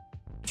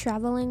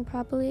traveling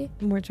probably.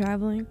 More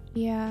traveling.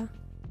 Yeah.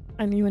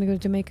 And you want to go to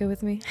Jamaica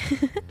with me?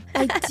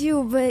 I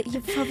do, but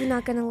you're probably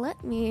not gonna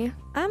let me.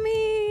 I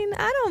mean,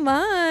 I don't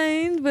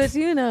mind, but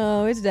you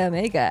know, it's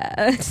Jamaica.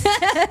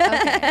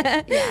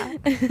 Okay. Yeah.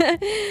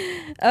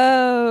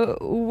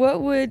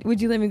 What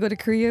would you let me go to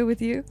Korea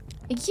with you?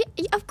 Yeah,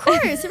 of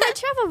course, you're my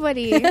travel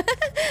buddy.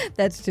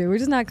 That's true. We're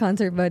just not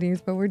concert buddies,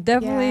 but we're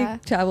definitely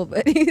travel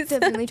buddies.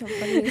 Definitely travel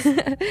buddies.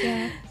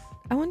 Yeah.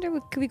 I wonder,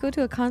 could we go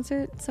to a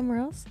concert somewhere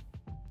else?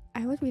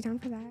 I would be down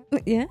for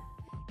that. Yeah.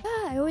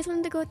 Yeah, I always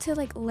wanted to go to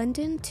like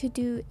London to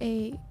do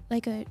a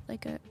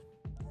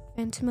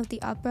Phantom of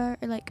the Opera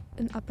or like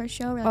an opera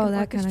show or like an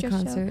that kind of orchestra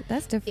concert. show.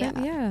 That's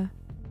different. Yeah.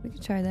 We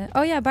could try that.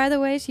 Oh yeah, by the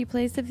way, she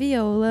plays the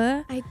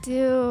viola. I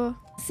do.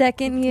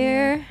 Second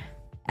year,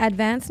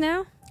 advanced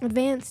now.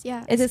 Advanced,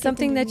 yeah. Is it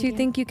something that you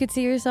think you could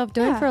see yourself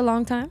doing for a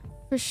long time?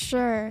 For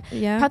sure.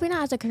 Yeah. Probably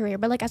not as a career,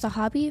 but like as a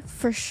hobby,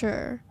 for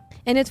sure.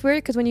 And it's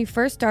weird because when you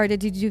first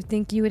started, did you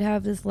think you would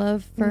have this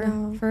love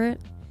for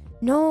it?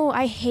 No,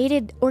 I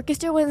hated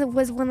orchestra.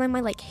 Was one of my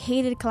like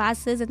hated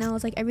classes, and I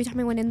was like, every time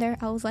I went in there,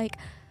 I was like,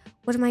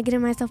 what am I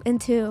getting myself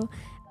into?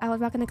 I would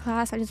walk into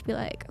class, I'd just be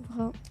like,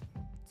 well,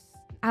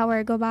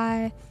 hour go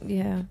by.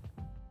 Yeah.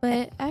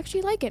 But I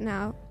actually like it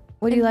now.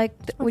 What do you like?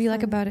 What do you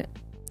like about it?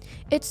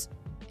 It's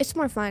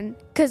more fun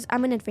because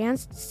I'm in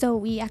advanced, so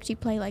we actually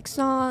play like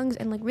songs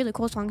and like really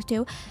cool songs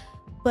too.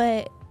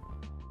 But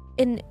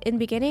in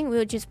beginning, we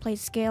would just play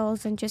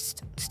scales and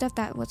just stuff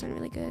that wasn't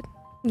really good.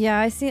 Yeah,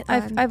 I see.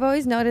 I've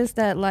always noticed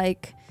that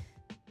like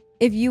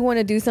if you want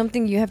to do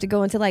something, you have to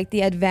go into like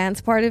the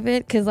advanced part of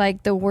it because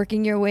like the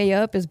working your way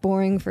up is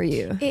boring for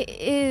you. It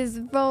is,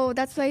 bro.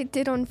 That's what I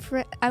did on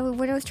when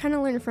I was trying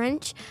to learn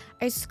French.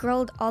 I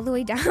scrolled all the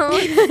way down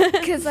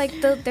because like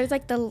there's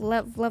like the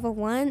level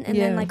 1 and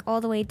then like all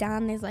the way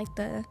down there's like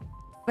the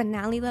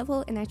finale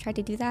level, and I tried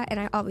to do that and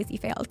I obviously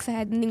failed because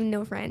I didn't even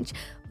know French.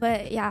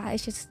 But yeah,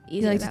 it's just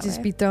easier. You like to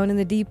just be thrown in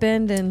the deep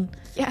end and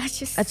it's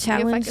just a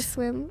challenge. If I could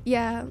swim,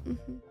 yeah.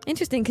 Mm-hmm.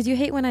 Interesting, because you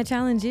hate when I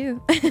challenge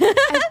you,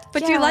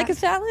 but you like a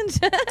challenge.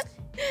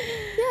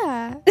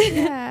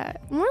 yeah,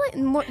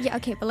 more. Yeah,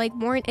 okay, but like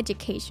more in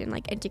education,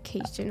 like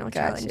educational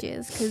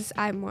challenges, because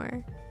I'm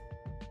more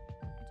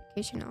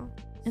educational.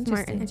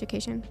 Smart in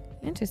education.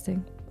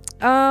 Interesting.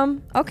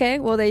 Okay,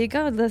 well there you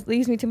go. That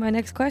leads me to my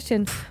next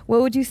question.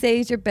 What would you say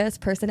is your best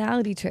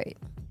personality trait?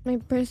 My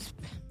best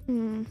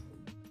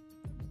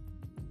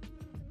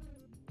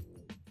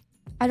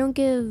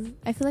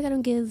I feel like I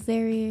don't give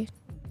very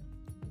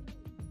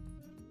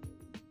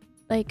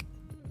like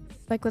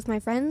with my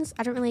friends,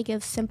 I don't really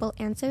give simple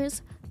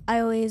answers. I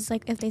always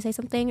like if they say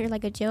something or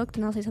like a joke,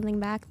 then I'll say something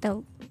back.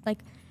 They'll like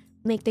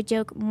make the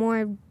joke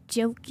more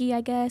jokey,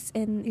 I guess,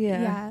 and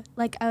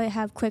like I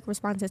have quick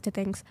responses to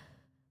things.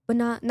 But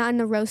not in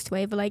a roast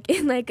way, but like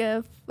in like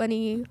a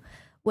funny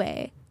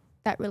way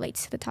that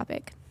relates to the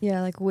topic.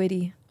 Yeah, like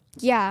witty.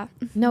 Yeah.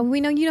 No,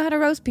 we know you know how to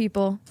roast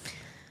people.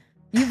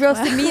 You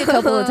roasted me a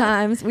couple of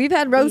times. We've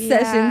had roast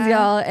sessions,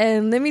 y'all,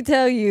 and let me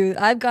tell you,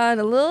 she's gone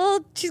a little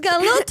too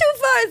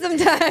far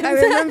sometimes. I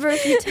remember a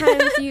few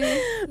times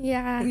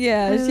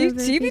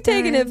she be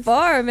taking it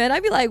far, man.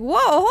 I'd be like, whoa,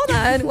 hold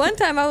on. One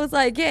time I was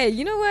like, hey,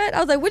 you know what? I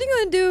was like, what are you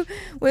gonna do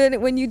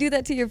when you do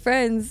that to your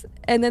friends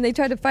and then they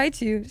try to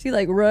fight you? She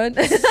like, run.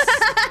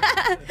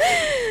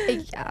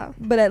 Yeah.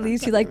 But at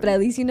least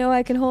you know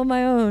I can hold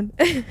my own.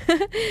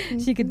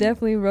 She could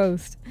definitely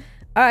roast.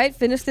 All right,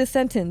 finish this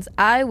sentence.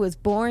 I was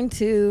born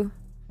to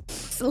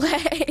slay.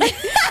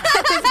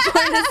 I was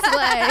born to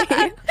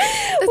slay.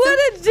 What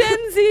a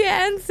Gen Z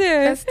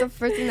answer. That's the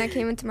first thing that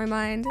came into my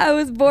mind. I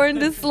was born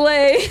to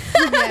slay.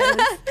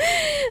 Yes.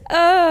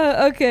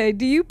 Okay.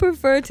 Do you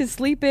prefer to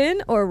sleep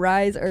in or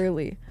rise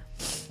early?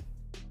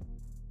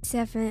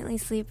 Definitely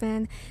sleep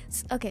in.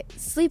 Okay,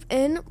 sleep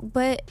in,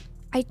 but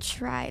I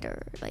try to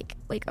like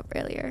wake up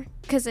earlier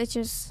because it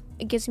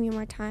gives me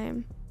more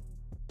time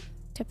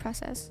to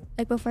process.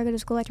 Like before I go to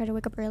school, I try to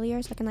wake up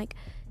earlier so I can like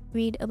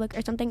read a book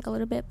or something a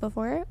little bit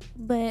before,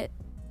 but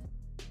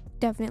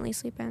definitely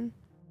sleep in.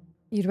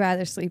 You'd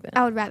rather sleep in?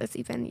 I would rather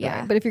sleep in, yeah.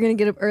 Right. But if you're going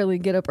to get up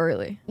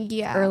early.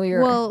 Yeah.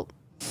 Earlier. Well,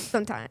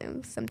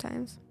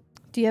 sometimes.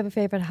 Do you have a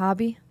favorite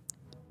hobby?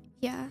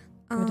 Yeah.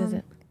 What is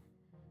it?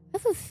 I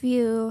have a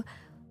few.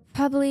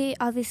 Probably,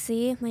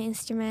 obviously, my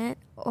instrument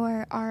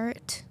or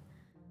art,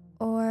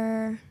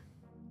 or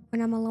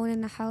when I'm alone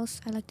in the house,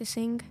 I like to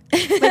sing.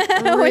 Like,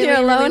 when you're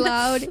alone? really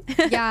loud.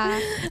 Yeah.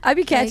 I'd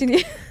be catching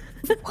you.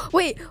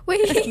 Wait,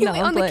 No,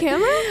 on the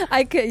camera?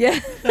 I could, yeah.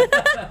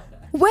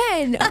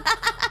 When?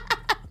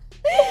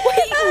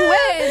 Wait,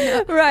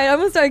 when? Right, I'm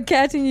gonna start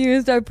catching you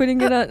and start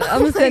putting it on.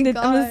 I'm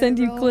gonna send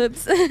you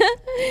clips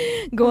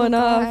going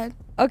off. God.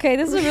 Okay,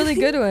 this is a really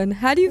good one.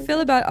 How do you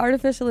feel about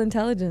artificial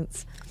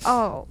intelligence?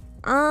 Oh,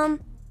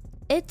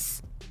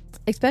 it's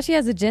Especially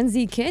as a Gen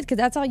Z kid, because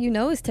that's all you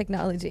know is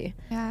technology.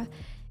 yeah,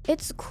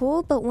 it's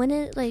cool, but when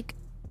it like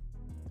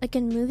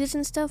in movies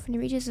and stuff, when it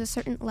reaches a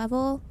certain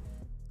level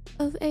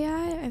of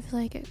AI, I feel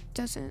like it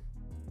doesn't.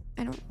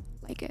 I don't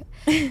like it.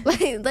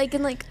 like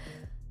in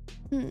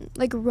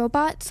like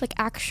robots, like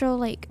actual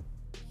like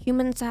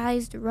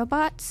human-sized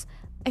robots,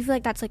 I feel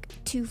like that's like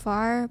too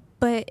far.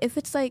 But if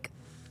it's like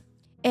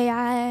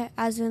AI,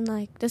 as in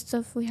like the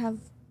stuff we have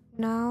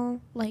now,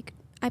 like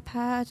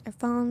iPads or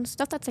phones,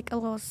 stuff that's like a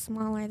little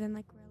smaller than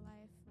like real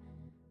life.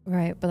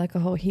 Right, but like a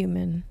whole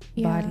human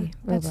body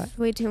robot. That's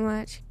way too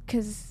much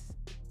because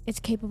it's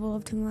capable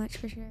of too much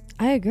for sure.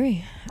 I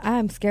agree.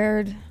 I'm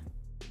scared,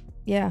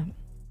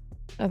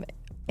 of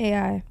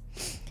AI.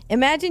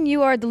 Imagine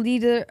you are the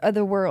leader of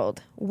the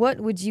world. What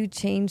would you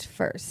change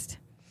first?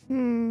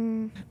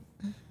 Oh,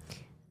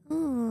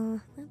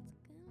 that's a good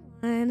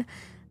one.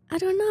 I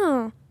don't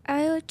know.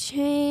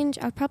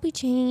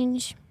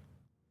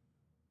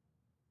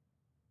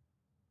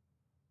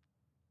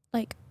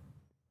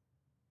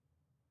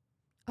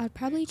 I'd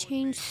probably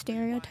change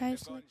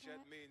stereotypes.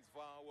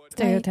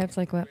 Stereotypes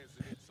like what?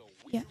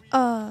 Yeah.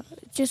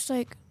 Just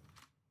like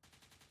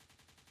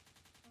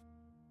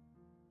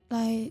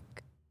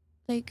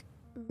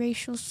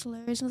racial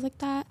slurs and like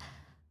that.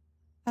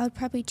 I would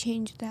probably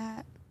change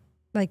that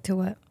Like to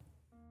what?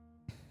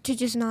 to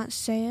just not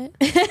say it.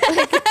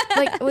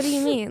 like what do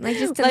you mean? Like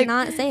just to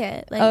not say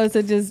it. Like,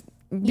 so just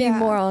be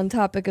more on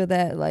topic of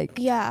that, like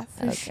yeah,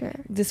 for sure.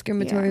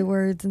 discriminatory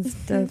words and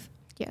stuff.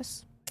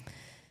 Yes.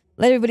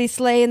 Let everybody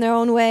slay in their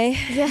own way.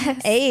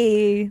 Yes.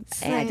 Hey,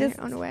 Slay in your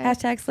own way.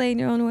 Hashtag slay in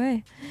your own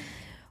way.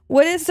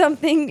 What is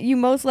something you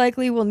most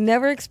likely will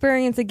never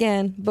experience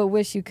again, but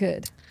wish you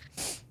could?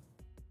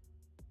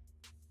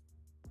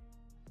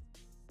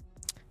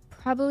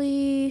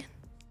 Probably,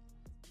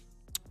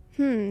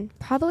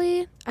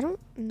 I don't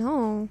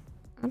know.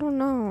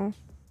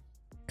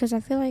 Because I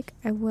feel like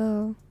I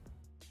will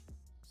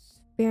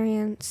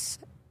experience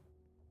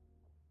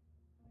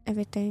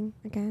everything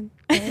again.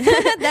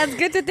 That's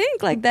good to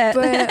think like that.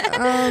 But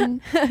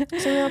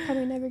something I'll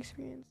probably never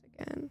experience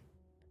again.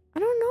 I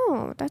don't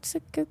know. That's a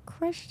good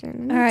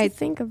question. All right.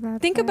 Think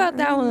about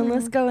that one, and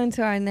let's go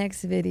into our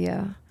next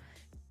video.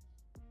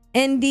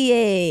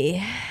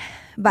 NDA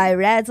by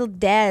Razzle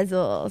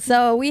Dazzle.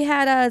 So we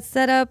had a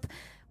setup.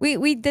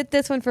 We did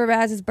this one for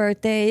Raz's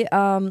birthday.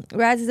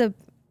 Raz is a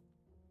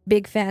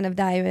big fan of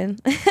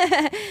Diamond.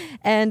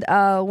 And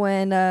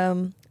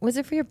when was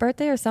it for your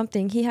birthday or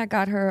something? He had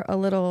got her a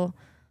little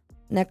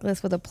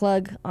necklace with a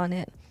plug on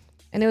it.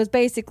 And it was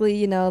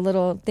basically, a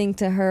little thing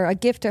to her, a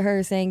gift to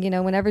her saying,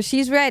 whenever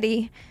she's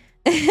ready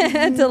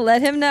to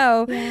let him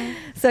know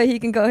so he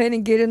can go ahead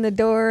and get in the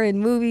door in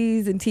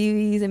movies and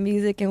TVs and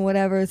music and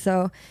whatever.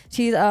 So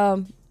she's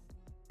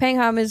paying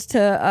homage to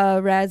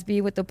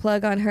Razby with the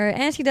plug on her.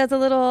 And she does a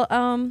little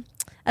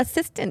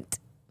assistant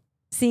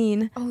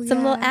scene,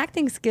 some little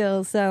acting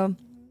skills. So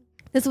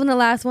this is one of the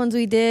last ones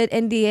we did.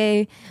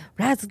 NDA,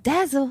 Razzle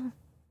Dazzle.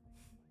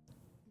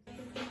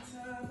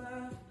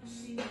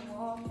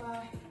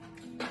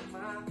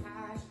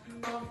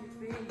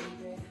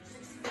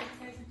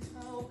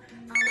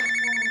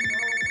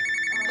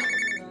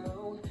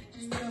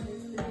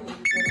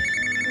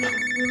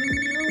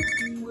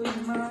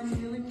 With my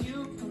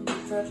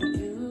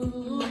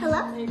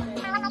up?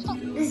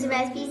 This is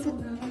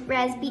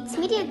Raz Beats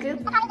Media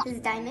Group. This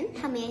is Diamond.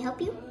 How may I help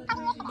you?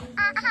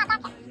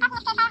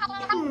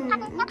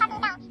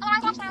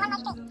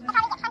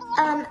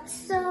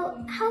 So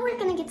how we're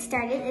gonna get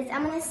started is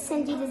I'm gonna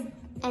send you this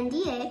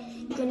NDA.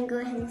 You're gonna go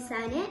ahead and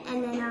sign it,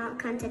 and then I'll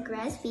contact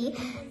Raz B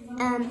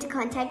to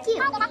contact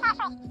you.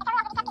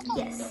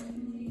 Yes.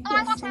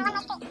 Yes.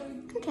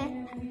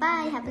 Okay.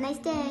 Bye. Have a nice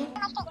day.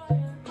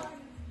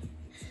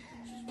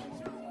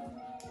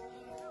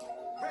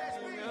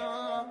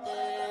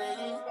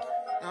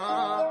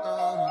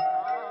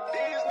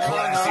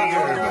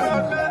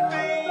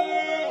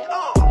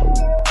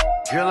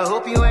 Girl, I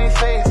hope you ain't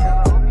faithful.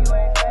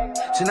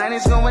 Tonight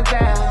it's going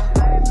down.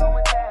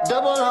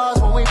 Double R's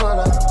when we pull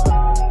up.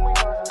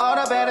 All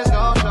the baddest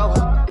gon' show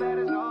up.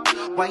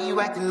 Why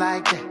you acting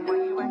like that?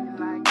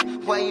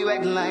 Why you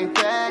acting like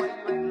that?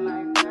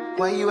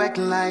 Why you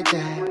acting like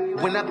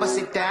that? When I bust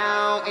it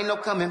down, ain't no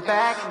coming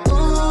back.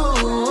 Ooh,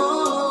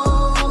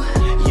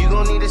 you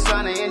gon' need to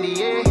sign an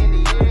NDA.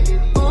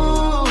 Ooh,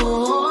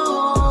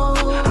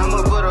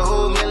 I'ma put a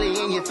whole million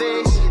in your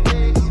face.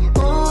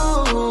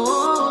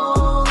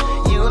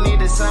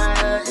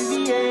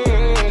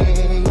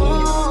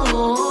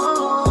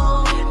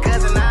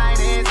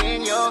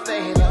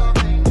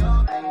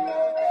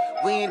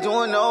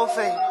 No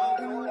fake.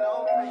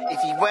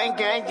 If you ain't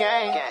gang,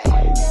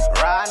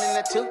 riding in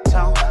the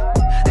two-tone,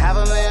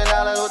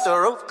 $500,000 with the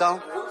roof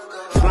gone.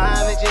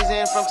 Flying bitches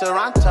in from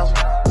Toronto,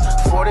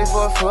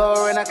 44th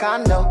floor in a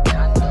condo.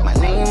 My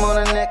name on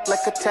the neck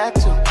like a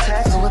tattoo.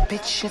 Tattoo a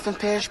bitch, shift and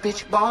perish,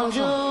 bitch,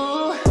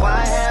 bonjour.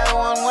 Why have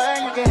one where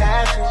you can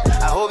have two?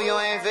 I hope you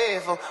ain't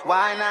faithful.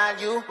 Why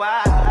not you?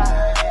 Why?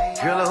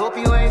 Girl, I hope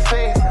you ain't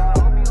faithful.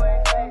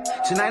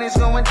 Tonight it's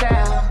going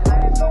down.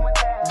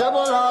 Double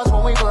R's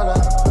when we pull up.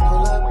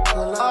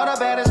 All the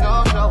baddest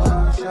gon' show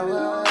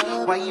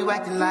up. Why you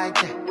acting like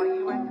that?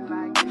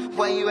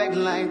 Why you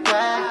acting like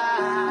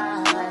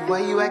that? Why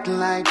you acting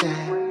like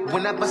that?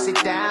 When I bust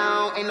it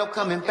down, ain't no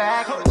coming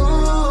back. Ooh,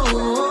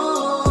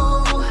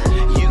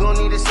 you gon'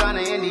 need to sign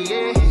an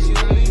NDA.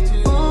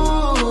 Ooh,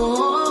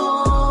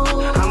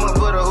 I'ma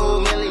put a whole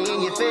million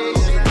in your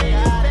face. Ooh,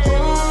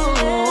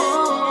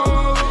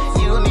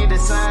 you gon' need to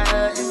sign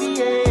an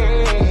NDA.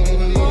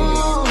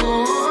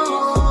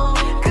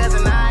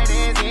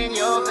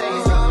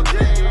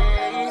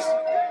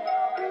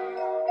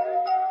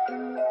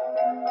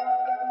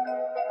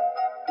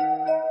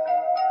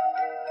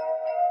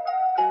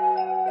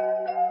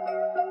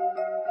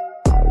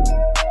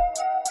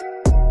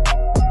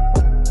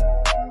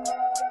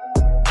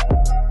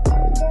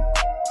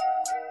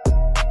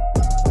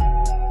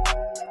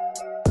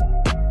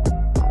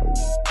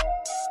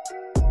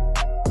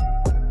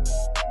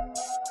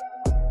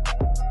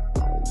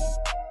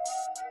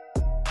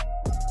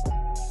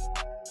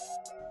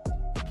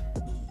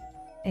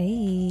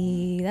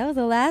 Hey, that was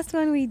the last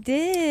one we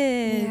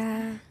did.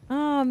 Yeah.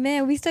 Oh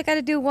man, we still got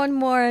to do one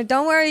more.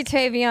 Don't worry,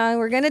 Travion,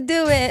 we're gonna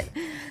do it.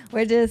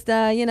 We're just,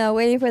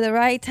 waiting for the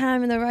right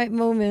time and the right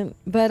moment.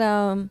 But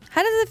how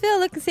does it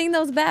feel seeing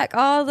those back?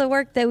 All the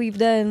work that we've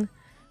done.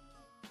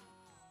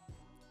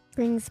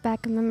 Brings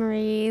back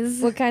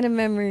memories. What kind of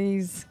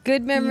memories?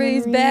 Good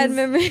memories, bad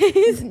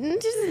memories?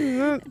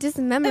 just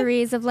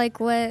memories of like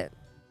what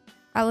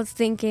I was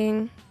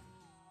thinking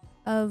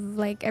of,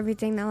 like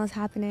everything that was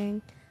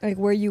happening. Like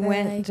where you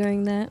went like,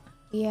 during that?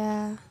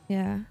 Yeah.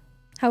 Yeah.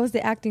 How was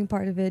the acting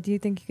part of it? Do you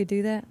think you could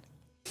do that?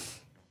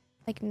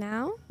 Like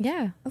now?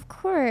 Yeah. Of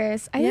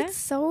course. I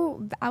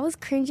was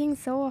cringing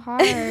so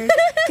hard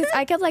because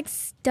I kept like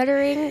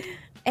stuttering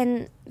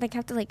and like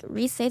have to like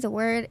re-say the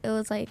word. It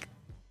was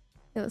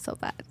so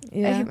bad.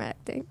 Yeah. I hate my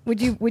acting.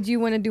 Would you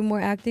want to do more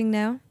acting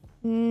now?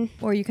 Or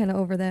are you kind of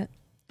over that?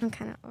 I'm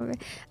kind of over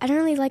it. I don't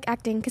really like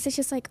acting because it's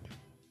just like,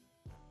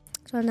 I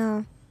don't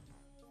know.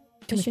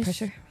 Too much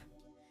pressure.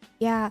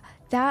 Yeah,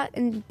 that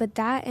and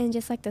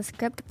just like the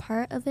script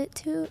part of it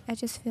too. I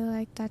just feel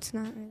like that's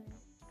not really.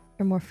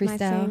 Or more my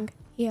freestyle. thing.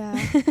 Yeah.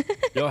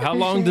 Yo, how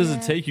long does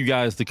it take you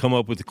guys to come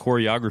up with the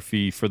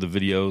choreography for the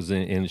videos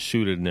and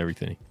shoot it and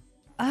everything?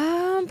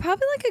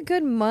 Probably like a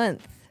good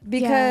month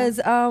because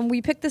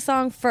we picked the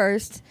song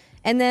first.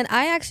 And then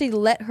I actually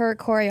let her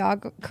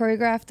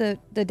choreograph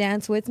the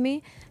dance with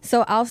me.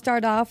 So I'll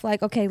start off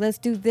like, okay, let's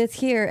do this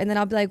here. And then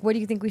I'll be like, what do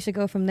you think we should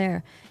go from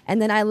there? And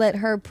then I let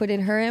her put in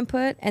her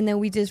input. And then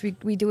we just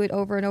we do it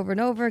over and over and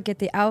over, get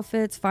the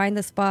outfits, find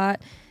the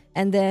spot.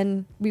 And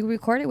then we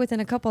record it within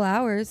a couple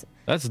hours.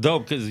 That's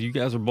dope because you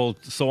guys are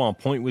both so on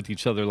point with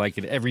each other, like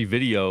in every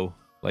video.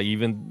 Like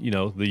even,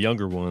 the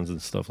younger ones and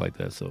stuff like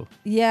that. So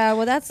yeah,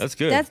 well, that's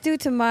good. That's due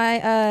to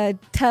my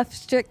tough,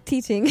 strict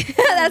teaching.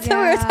 That's what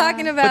we were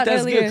talking about But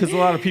that's earlier. good because a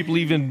lot of people,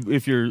 even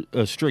if you're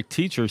a strict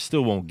teacher,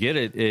 still won't get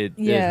it at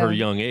her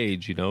young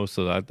age,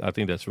 So I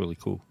think that's really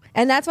cool.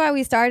 And that's why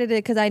we started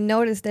it, because I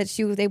noticed that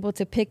she was able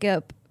to pick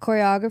up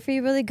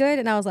choreography really good.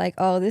 And I was like,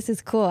 oh, this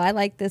is cool. I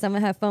like this. I'm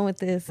going to have fun with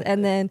this.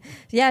 And then,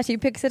 yeah, she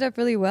picks it up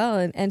really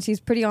well. And she's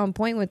pretty on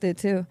point with it,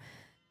 too.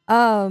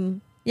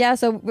 Yeah,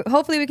 so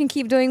hopefully we can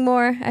keep doing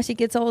more as she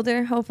gets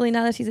older. Hopefully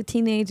now that she's a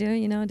teenager,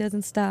 it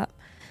doesn't stop.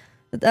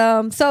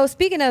 So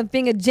speaking of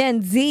being a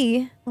Gen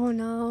Z, Oh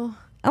no.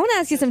 I want to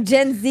ask you some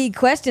Gen Z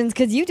questions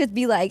because you just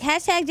be like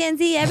hashtag Gen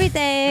Z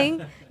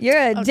everything. You're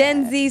a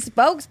Gen Z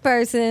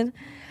spokesperson.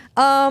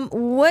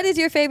 What is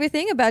your favorite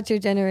thing about your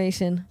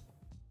generation?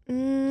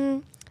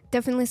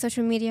 Definitely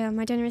social media.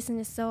 My generation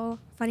is so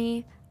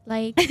funny.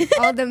 Like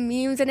all the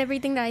memes and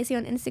everything that I see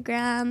on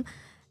Instagram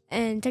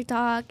and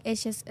TikTok,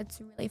 it's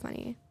really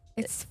funny.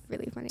 It's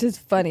really funny.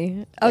 Just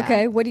funny. Yeah.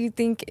 Okay, what do you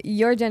think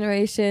your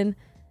generation,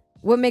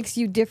 what makes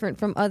you different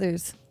from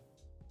others?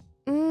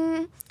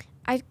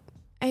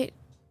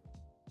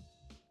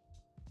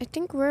 I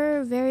think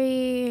we're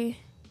very,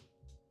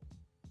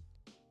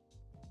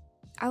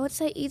 I would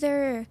say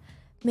either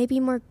maybe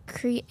more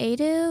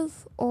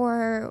creative,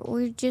 or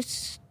we're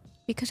just,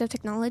 because of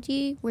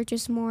technology, we're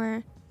just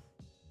more,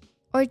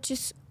 or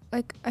just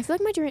like, I feel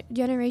like my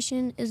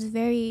generation is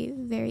very,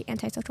 very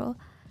antisocial,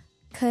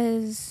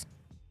 because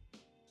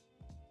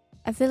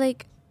I feel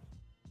like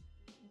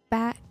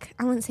I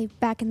wouldn't say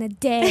back in the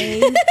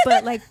day,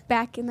 but like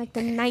back in like the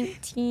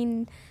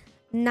 1990s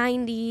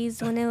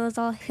when it was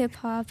all hip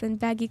hop and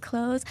baggy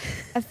clothes,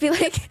 I feel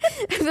like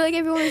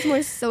everyone was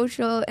more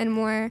social and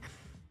more,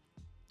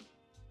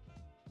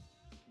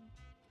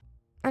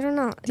 I don't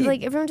know,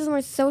 like everyone was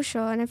more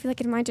social, and I feel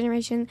like in my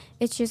generation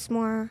it's just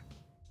more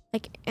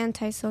like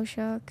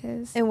antisocial.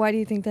 And why do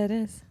you think that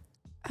is?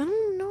 I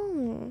don't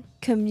know.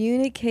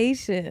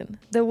 Communication,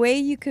 the way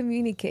you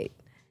communicate.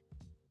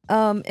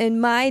 In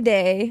my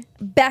day,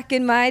 back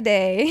in my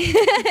day,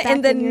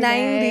 in the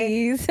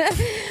 90s,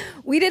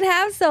 we didn't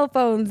have cell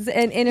phones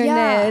and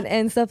internet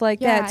and stuff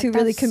like that to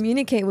really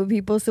communicate with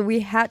people. So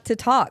we had to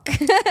talk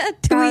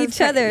to each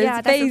other's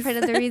face. That's part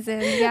of the reason.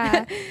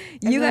 Yeah,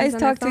 you guys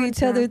talk to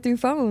each other through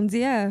phones.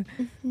 Yeah.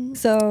 Mm-hmm.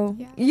 So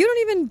you don't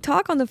even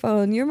talk on the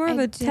phone. You're more of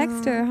a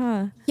texter,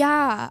 huh?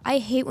 Yeah, I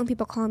hate when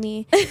people call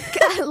me.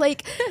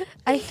 Like,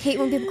 I hate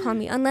when people call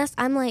me unless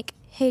I'm like,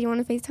 hey, do you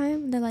want to FaceTime?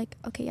 And they're like,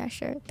 okay, yeah,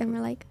 sure. Then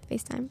we're like,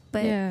 FaceTime.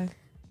 But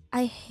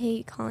I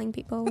hate calling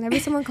people.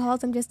 Whenever someone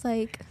calls, I'm just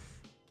like,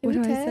 what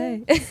do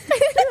I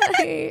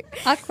say?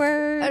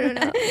 Awkward. I don't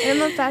know.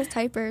 And I'm a fast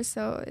typer,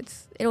 so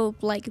it'll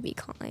like be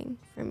calling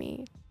for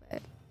me.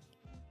 But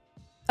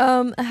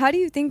how do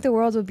you think the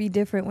world will be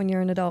different when you're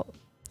an adult?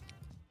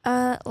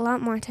 A lot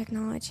more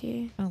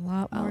technology. A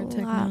lot more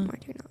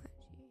technology.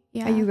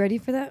 Yeah. Are you ready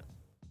for that?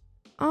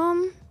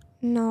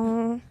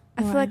 No.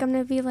 I feel like I'm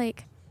gonna be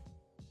like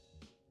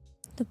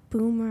the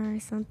boomer or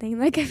something.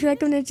 Like, I feel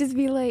like I'm gonna just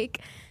be like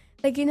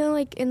you know,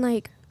 like in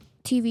like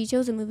TV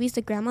shows and movies,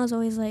 the grandma's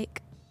always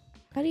like,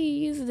 how do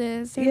you use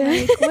this? Or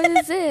like, what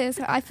is this?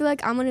 I feel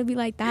like I'm gonna be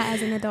like that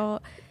as an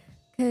adult,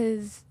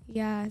 because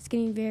it's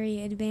getting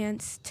very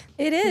advanced.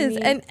 It is.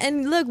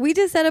 And look, we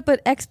just set up an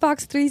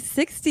Xbox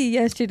 360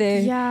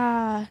 yesterday.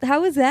 Yeah.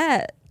 How was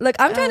that? Look,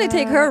 I'm trying to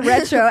take her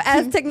retro.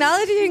 As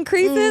technology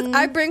increases,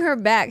 I bring her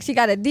back. She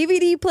got a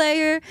DVD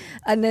player,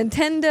 a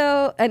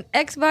Nintendo, an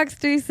Xbox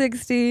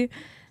 360.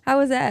 How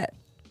was that?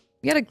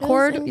 You had a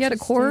cord. You had a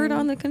cord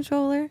on the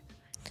controller.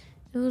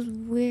 It was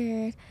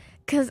weird,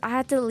 cause I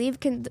had to leave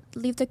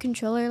the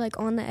controller like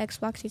on the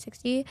Xbox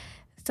 360,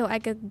 so I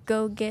could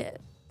go get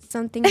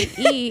something to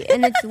eat.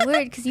 And it's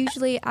weird, because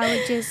usually I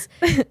would just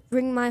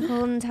bring my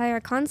whole entire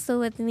console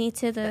with me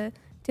to the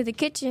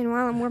kitchen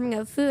while I'm warming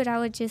up food. I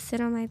would just sit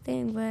on my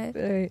thing, but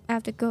I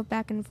have to go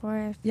back and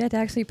forth. You had to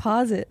actually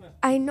pause it.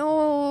 I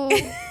know.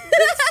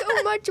 It's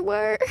so much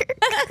work.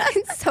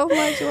 It's so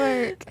much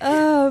work.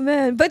 Oh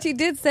man. But you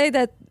did say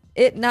that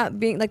it not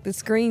being like the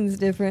screen's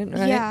different,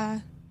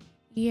 right?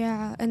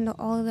 Yeah, and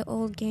all of the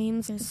old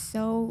games are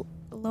so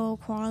low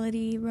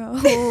quality, bro.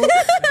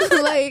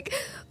 like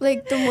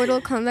the Mortal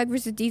Kombat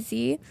versus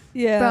DC.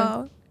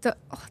 Yeah, bro.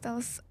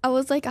 I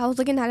was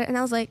looking at it and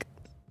I was like,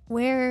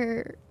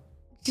 where's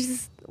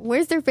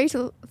their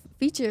facial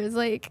features?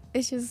 Like,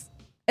 it's just.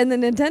 And the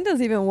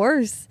Nintendo's even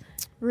worse.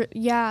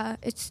 Yeah,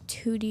 it's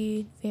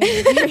 2D.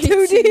 Very, very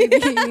 2D.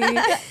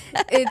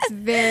 It's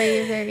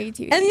very, very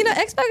 2D. And, you know,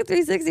 Xbox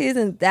 360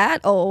 isn't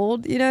that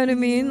old. You know what I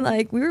mean?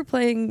 Like, we were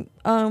playing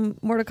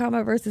Mortal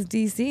Kombat versus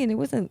DC,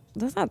 and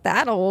that's not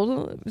that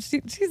old.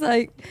 She's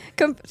like,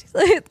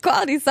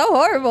 quality's so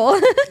horrible.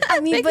 I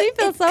mean, makes me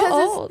feel so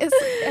old.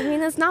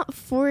 It's not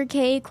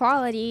 4K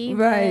quality.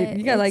 Right.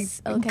 You got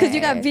because you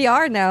got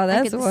VR now.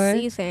 That's why. I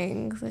can see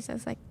things, which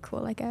is like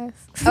cool, I guess.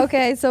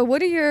 Okay, so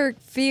what are your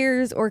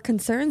fears or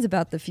concerns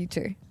about the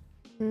future?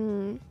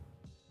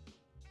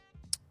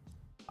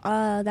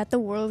 That the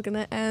world's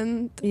gonna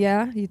end.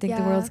 Yeah? You think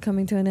the world's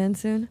coming to an end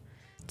soon?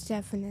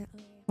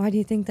 Definitely. Why do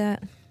you think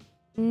that?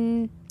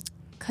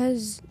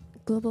 Because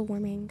global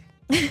warming.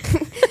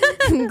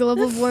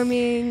 Global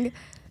warming,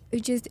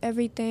 just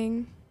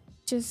everything.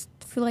 Just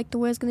feel like the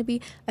world's gonna be.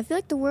 I feel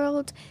like the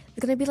world is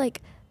gonna be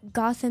like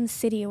Gotham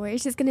City, where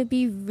it's just gonna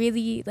be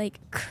really like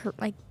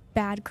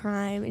bad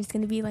crime. It's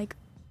gonna be like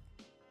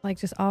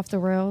just off the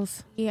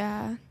rails.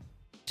 Yeah.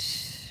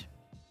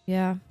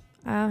 Yeah.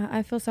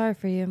 I feel sorry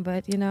for you,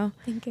 but you know.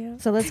 Thank you.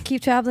 So let's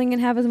keep traveling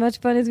and have as much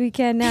fun as we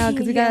can now,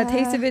 because we got a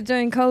taste of it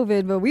during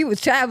COVID, but we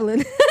was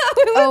traveling.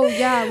 Oh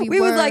yeah, we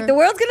was like, the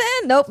world's gonna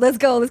end. Nope, let's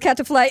go. Let's catch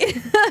a flight.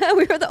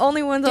 We were the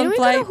only ones on Didn't we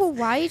flight. go to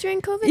Hawaii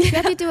during COVID? We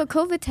had to do a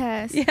COVID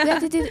test. Yeah. We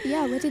had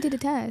to do the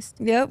test.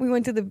 Yep, we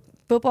went to the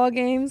football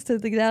games, to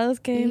the Dallas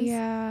games.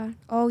 Yeah.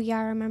 Oh yeah,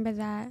 I remember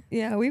that.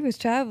 Yeah, we was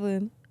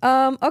traveling.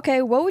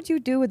 Okay, what would you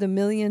do with $1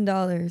 million?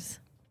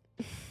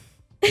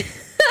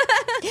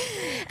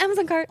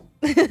 Amazon cart.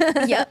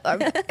 Yep.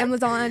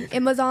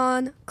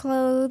 Amazon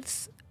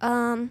clothes.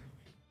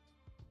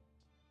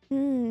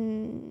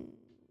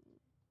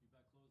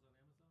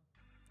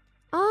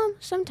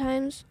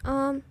 Sometimes.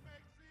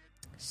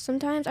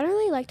 Sometimes I don't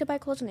really like to buy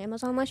clothes on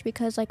Amazon much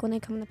because like when they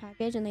come in the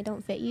package and they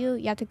don't fit you,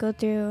 you have to go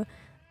through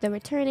the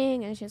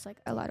returning and it's just like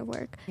a lot of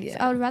work. Yeah.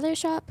 So I would rather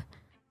shop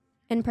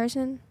in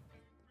person,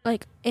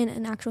 like in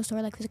an actual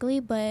store, like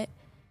physically, but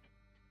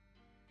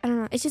I don't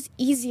know. It's just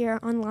easier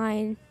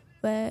online,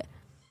 but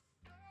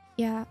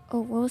yeah.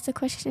 Oh, what was the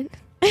question?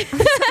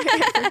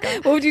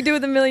 What would you do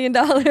with $1 million?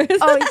 Oh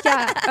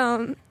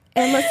yeah.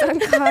 Amazon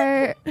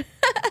cart.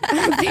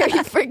 I'm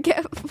very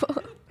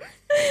forgetful.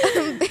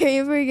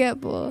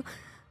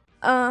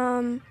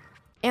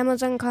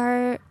 Amazon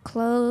cart,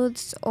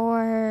 clothes,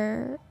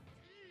 or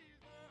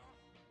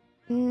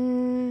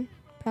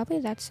probably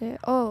that's it.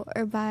 Oh,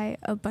 or buy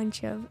a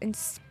bunch of and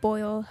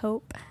spoil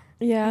Hope.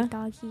 Yeah. My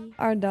doggy.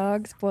 Our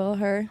dog, spoil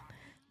her.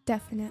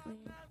 Definitely.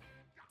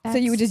 So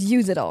you would just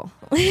use it all.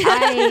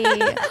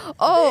 I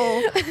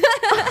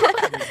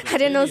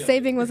didn't know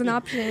saving was an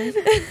option.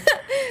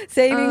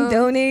 Saving,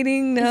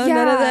 donating, none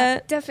of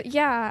that.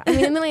 Yeah. I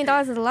mean, $1 million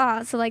is a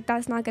lot, so like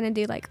that's not gonna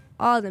do like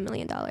all the $1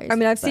 million. I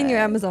mean, I've seen your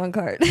Amazon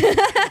cart. No,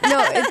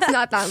 it's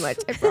not that much.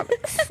 I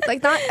promise.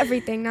 Like not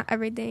everything.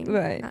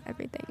 Right. Not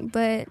everything.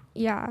 But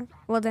yeah.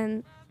 Well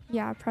then,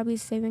 yeah, probably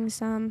saving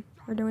some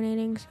or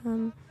donating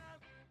some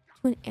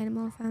to an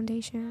animal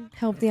foundation.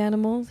 Help the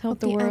animals. Help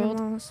the world.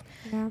 Animals.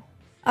 Yeah.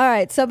 All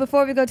right. So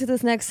before we go to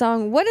this next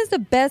song, what is the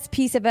best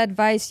piece of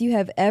advice you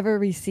have ever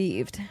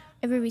received?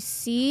 Ever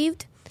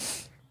received?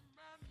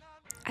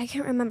 I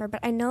can't remember, but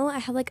I know I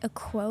have like a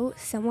quote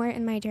somewhere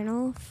in my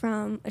journal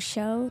from a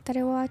show that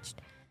I watched.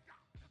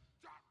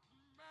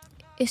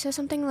 It says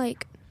something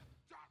like,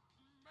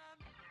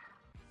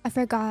 I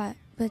forgot,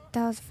 but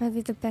that was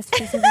probably the best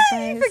piece of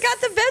advice. You forgot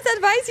the best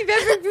advice you've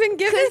ever been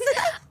given?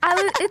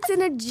 It's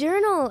in a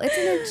journal.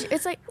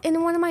 It's like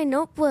in one of my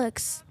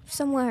notebooks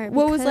somewhere.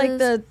 What was like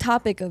the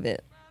topic of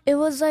it? It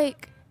was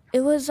like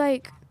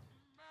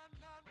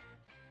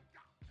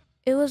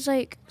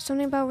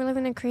something about we live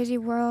in a crazy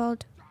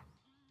world.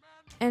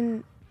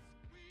 And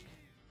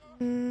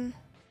I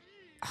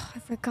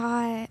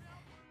forgot.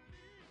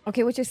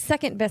 Okay, what's your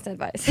second best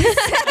advice?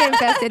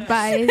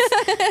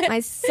 My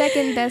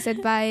second best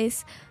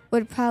advice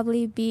would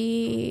probably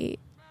be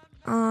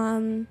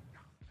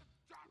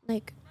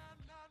like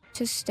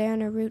just stay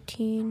on a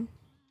routine.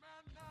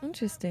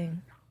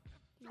 Interesting.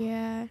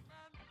 Yeah.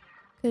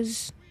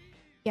 Cuz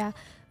yeah.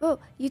 Oh,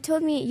 you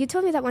told me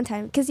that one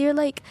time cuz you're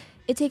like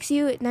it takes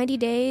you 90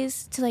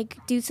 days to like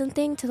do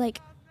something, to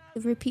like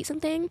repeat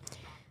something,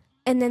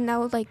 and then that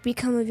would like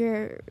become of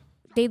your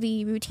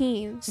daily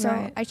routine. So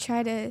right. I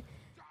try to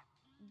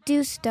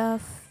do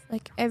stuff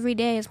like every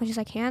day as much as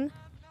I can,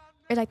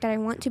 or like that I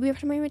want to be a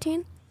part of my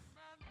routine.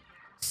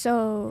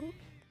 So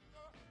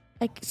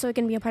it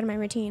can be a part of my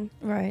routine.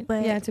 Right.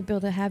 But yeah, to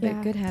build a habit,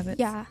 yeah, good habits.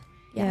 Yeah.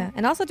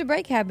 And also to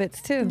break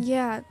habits too.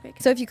 Yeah.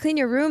 So if you clean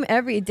your room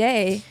every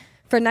day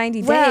for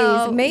 90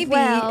 days, maybe.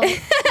 Well,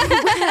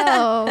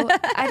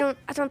 I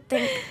don't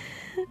think.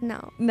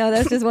 No. No,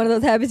 that's just one of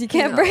those habits you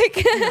can't break.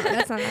 No,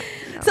 that's not.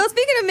 No. So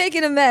speaking of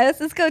making a mess,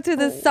 let's go to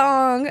the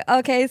song.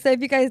 Okay, so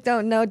if you guys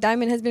don't know,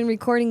 Diamond has been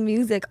recording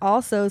music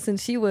also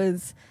since she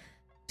was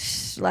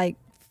like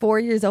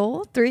 3 years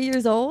old.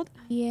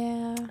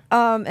 Yeah.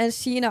 And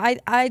she, you know,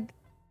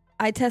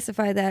 I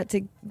testify that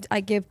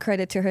I give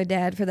credit to her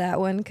dad for that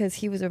one because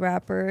he was a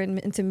rapper and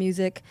into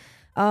music.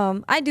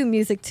 I do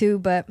music too,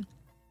 but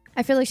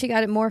I feel like she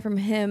got it more from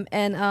him.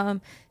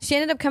 And she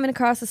ended up coming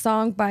across a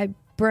song by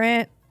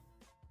Brent.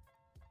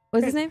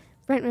 What's his name?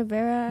 Brent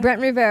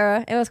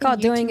Rivera. It was called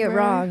Doing It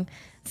Wrong.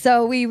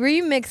 So we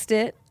remixed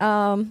it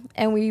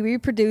and we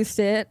reproduced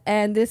it.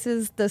 And this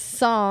is the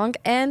song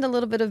and a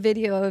little bit of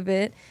video of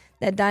it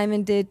that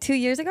Diamond did 2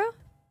 years ago?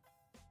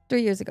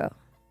 3 years ago.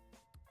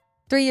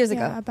 3 years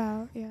ago.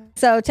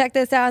 So check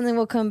this out and then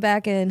we'll come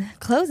back and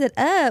close it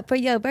up for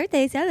your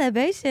birthday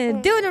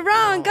celebration. Doing it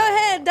wrong. Go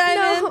ahead,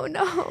 Diamond.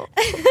 No.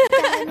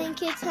 Diamond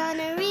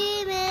Kitana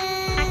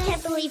remix. I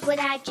can't believe what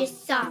I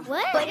just saw.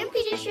 What? But I'm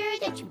pretty sure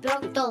that you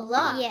broke the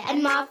law. Yeah.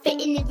 And my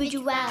fit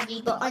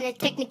individuality, but on a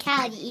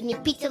technicality, eating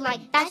pizza like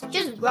that's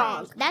just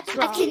wrong. That's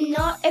wrong. I can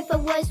know if it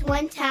was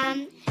one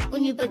time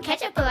when you put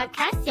ketchup or a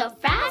cast your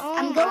fries.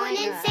 I'm going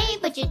insane,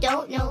 but you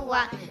don't know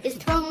why. This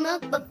tongue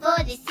milk before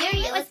the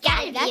cereal, it's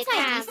gotta be a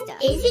crime.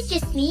 Is it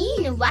just me?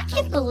 No, I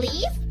can't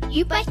believe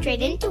you bite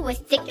straight into a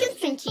stick of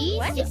string cheese.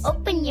 What? You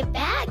open your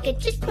bag and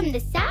just from the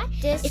side.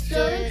 It's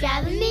sort of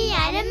driving me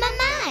out of my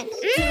mind.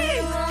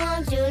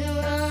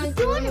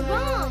 Doing it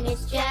wrong.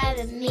 It's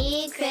driving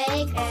me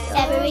crazy.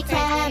 Every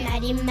time I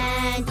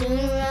demand doing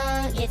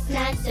wrong, it's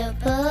not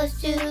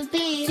supposed to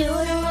be. Doing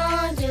it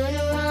wrong, doing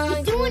it wrong.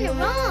 You're doing it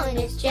wrong.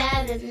 It's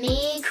driving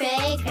me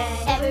crazy.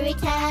 Every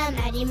time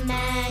I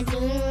demand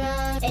doing it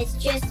wrong, it's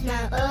just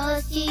my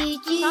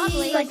OCD.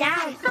 Probably go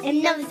down.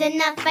 Enough's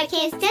enough. I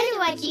can't stand to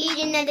watch you eat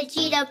another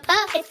Cheeto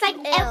puff. It's like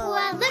everywhere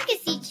I look, I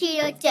see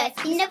Cheeto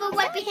dust. You never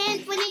wipe your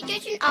hands when you're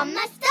touching all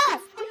my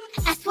stuff.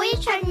 I swear you're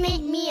trying to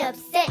make me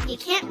upset. You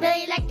can't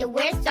really like to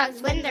wear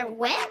socks when they're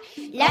wet.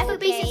 Life would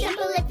be so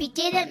simple if you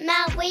did it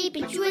my way.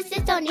 But you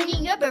insist on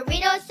eating your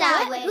burrito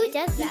sideways. Who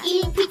does that? You're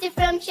eating pizza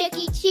from Chuck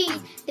E. Cheese.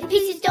 The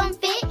pieces don't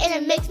fit and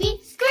it makes me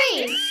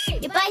scream.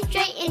 You bite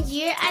straight into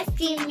your ice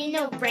cream. You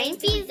know brain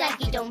feeds like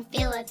you don't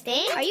feel a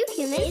thing. Are you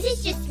human? Is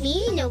it just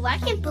me? No, I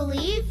can't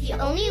believe you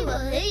only wear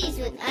hoodies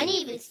with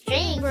uneven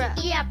strings. You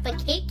eat up a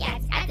Kit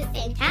Kats at the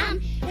same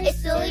time.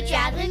 It's slowly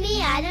driving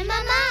me out of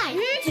my mind.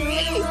 Doing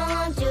it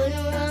wrong, doing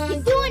it wrong.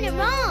 You're doing it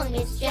wrong.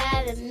 It's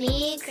driving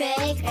me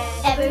crazy.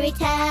 Every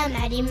time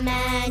I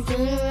demand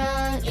doing it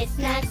wrong, it's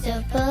not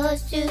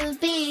supposed to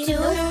be. Doing it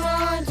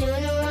wrong,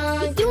 doing it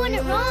wrong. You're doing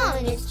it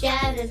wrong. It's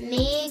driving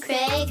me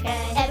crazy.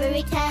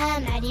 Every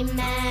time I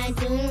demand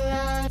doing it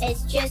wrong,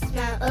 it's just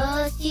my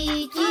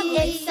OCD.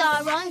 It's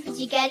all wrong, but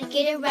you gotta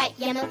get it right.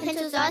 Yeah, my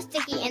pencils are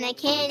sticky and I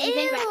can't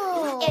even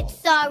write.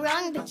 It's all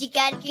wrong, but you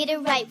gotta get it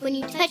right. When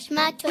you touch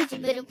my toes, you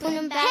better put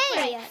them back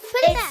right.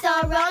 It's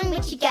all wrong,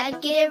 but you gotta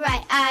get it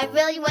right. I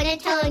really wanna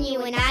tell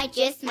you and I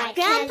just might.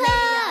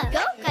 Grandpa!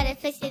 Go, gotta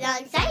fix it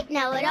on site.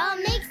 Now it all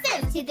makes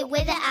sense to the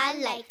way that I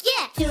like.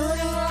 Yeah! Doing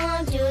it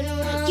wrong, doing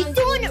it wrong. You're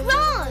doing it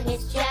wrong.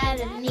 It's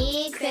driving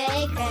me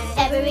crazy.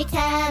 Every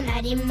time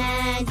I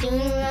demand doing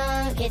it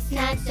wrong, it's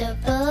not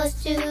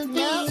supposed to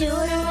be. Doing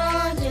it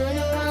wrong, doing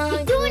it wrong.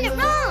 You're doing it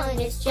wrong.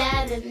 It's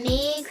driving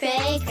me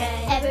crazy.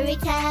 Every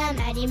time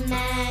I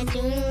demand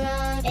doing it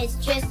wrong, it's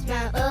just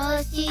my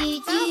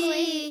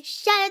OCD.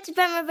 Shout out to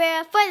Brent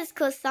Rivera for this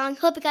cool song.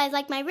 Hope you guys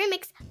like my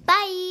remix.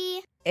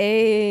 Bye.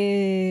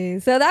 Hey,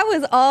 so that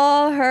was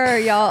all her,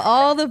 y'all.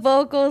 All the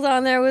vocals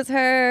on there was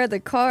her, the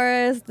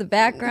chorus, the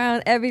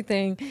background,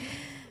 everything.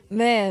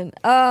 Man,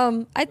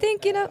 I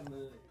think, you know,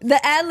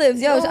 the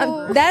ad-libs,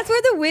 that's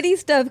where the witty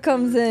stuff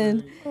comes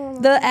in.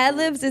 The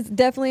ad-libs is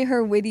definitely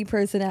her witty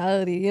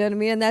personality, you know what I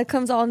mean? And that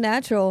comes all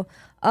natural.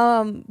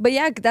 But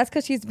yeah, that's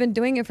because she's been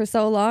doing it for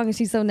so long and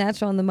she's so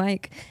natural on the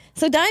mic.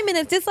 So Diamond,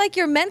 it's just like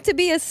you're meant to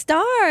be a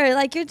star.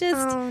 Like you're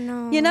just,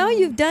 you know,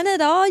 you've done it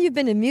all. You've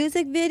been in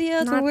music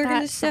videos where we're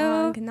going to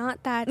show.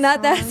 Not that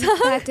song.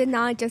 That did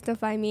not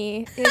justify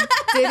me. It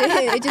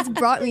didn't. It just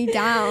brought me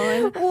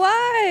down.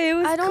 Why? It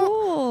was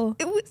cool.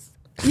 It was.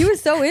 You were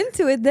so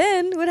into it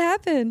then. What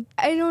happened?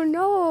 I don't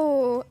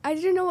know. I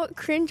didn't know what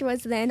cringe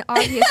was then,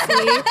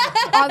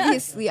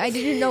 obviously. I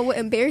didn't know what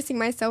embarrassing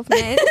myself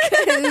meant.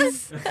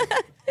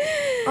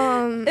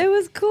 It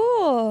was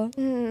cool.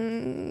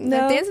 The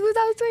dance moves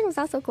I was doing was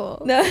not so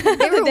cool. No,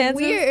 they were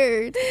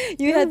weird.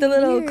 You had the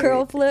little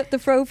curl flip, the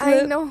fro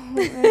flip. I know.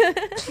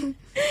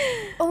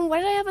 Why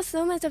did I have a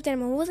snowman stuffed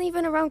animal? It wasn't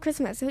even around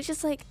Christmas. It was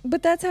just like...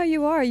 But that's how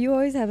you are. You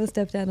always have a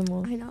stuffed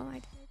animal. I know. I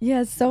did. You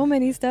have so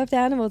many stuffed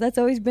animals. That's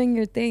always been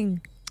your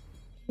thing.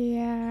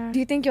 Yeah. Do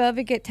you think you'll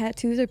ever get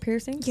tattoos or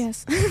piercings?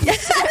 Yes. That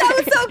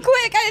was so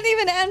quick. I didn't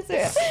even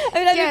answer. I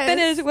mean, I didn't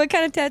finish. What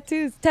kind of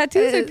tattoos?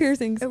 Tattoos or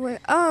piercings?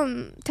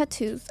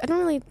 Tattoos. I don't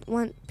really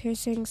want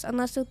piercings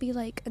unless it'll be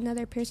like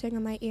another piercing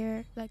on my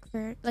ear, like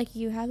for like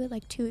you have it,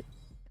 like 2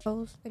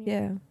 holes.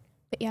 Yeah.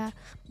 But yeah.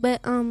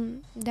 But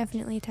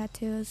definitely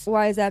tattoos.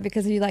 Why is that?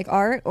 Because you like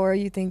art, or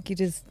you think you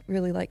just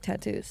really like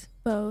tattoos?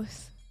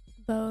 Both.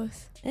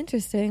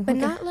 Interesting. But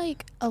not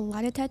like a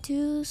lot of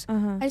tattoos.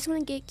 Uh-huh. I just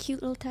want to get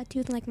cute little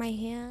tattoos on like my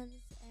hands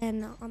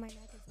and on my neck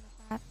and stuff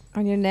like that.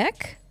 On your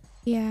neck?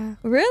 Yeah.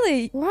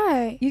 Really?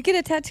 Why? You get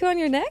a tattoo on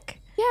your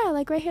neck? Yeah,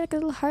 like right here, like a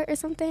little heart or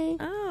something.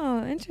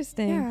 Oh,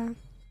 interesting. Yeah.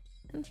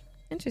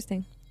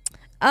 Interesting.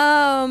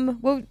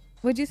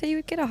 Would you say you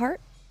would get a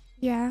heart?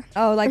 Yeah.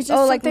 Oh, like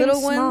like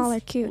little ones? Small or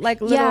cute. Like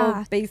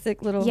little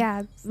basic little.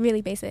 Yeah,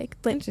 really basic,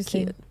 but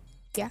interesting. Cute.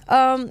 Yeah.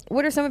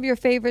 What are some of your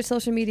favorite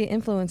social media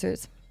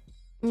influencers?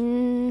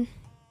 I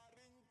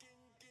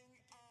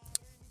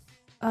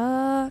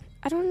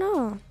don't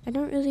know. I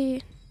don't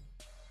really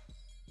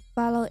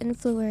follow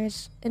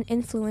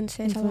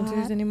influencers a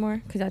lot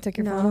anymore because I took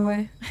your phone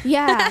away.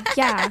 Yeah.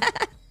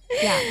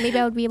 Maybe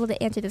I would be able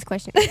to answer this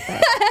question. But,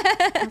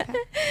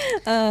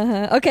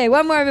 okay. Okay,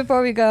 one more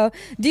before we go.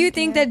 Do you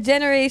think that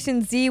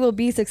Generation Z will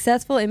be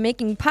successful in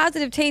making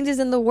positive changes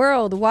in the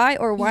world? Why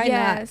or why not?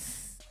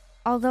 Yes.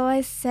 Although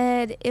I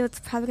said it was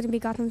probably going to be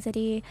Gotham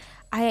City,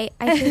 I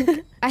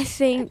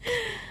think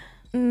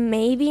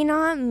maybe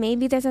not.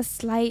 Maybe there's a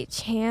slight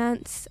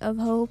chance of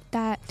hope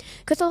that,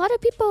 because a lot of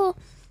people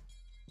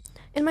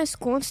in my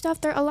school and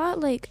stuff, they're a lot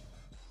like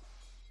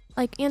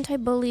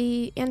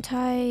anti-bully, or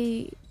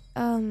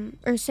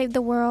save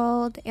the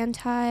world,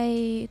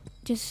 anti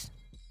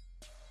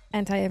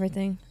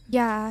everything.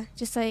 Yeah,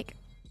 just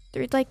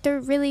they're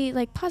really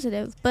like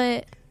positive,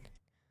 but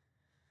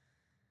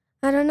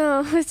I don't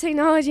know, with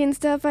technology and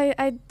stuff,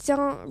 I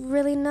don't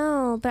really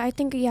know. But I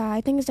think it's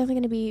definitely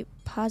going to be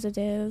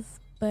positive.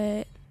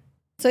 But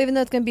So even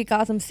though it's going to be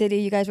Gotham City,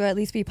 you guys will at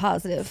least be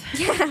positive.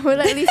 Yeah, we'll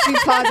at least be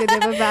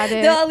positive about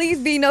it. There'll at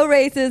least be no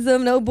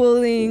racism, no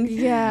bullying,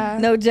 Yeah.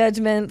 no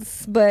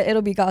judgments, but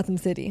it'll be Gotham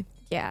City.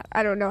 Yeah,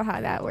 I don't know how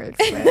that works.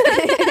 But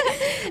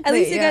At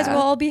least you guys will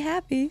all be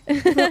happy.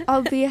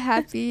 I'll be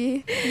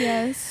happy.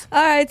 Yes.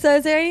 All right, so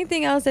is there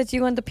anything else that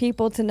you want the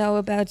people to know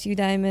about you,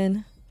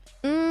 Diamond?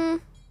 No,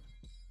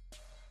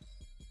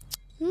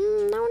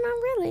 not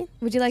really.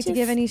 Would you like to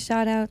give Just- any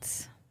shout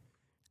outs?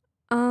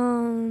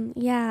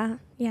 Yeah.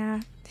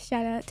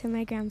 Shout out to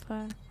my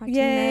grandpa watching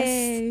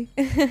Yay.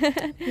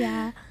 this.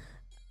 Yeah.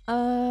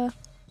 I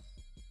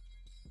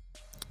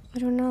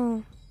don't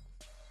know.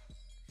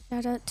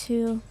 Shout out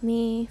to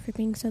me for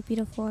being so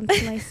beautiful and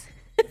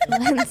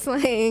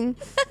slaying.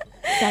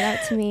 Shout out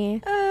to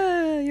me.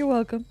 You're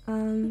welcome.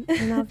 And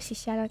obviously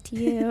shout out to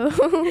you.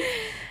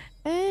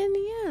 And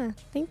yeah, I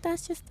think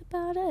that's just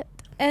about it.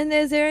 And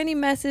is there any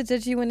message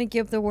that you want to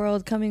give the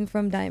world coming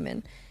from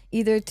Diamond?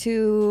 Either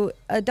to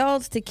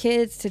adults, to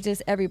kids, to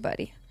just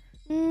everybody?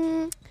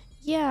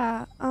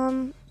 Yeah.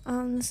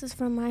 This is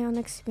from my own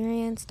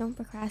experience. Don't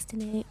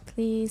procrastinate,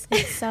 please.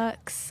 It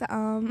sucks.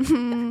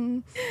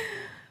 And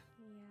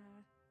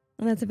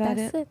that's about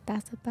That's it. it.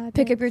 That's about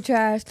Pick it. up your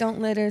trash. Don't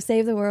litter.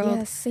 Save the world.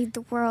 Yes, save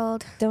the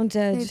world. Don't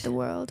judge. Save the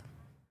world.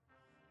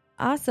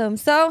 Awesome.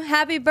 So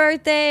happy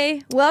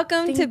birthday.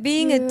 Welcome to Thank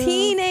being you. a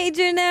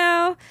teenager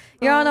now.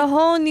 You're on a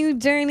whole new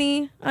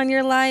journey on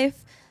your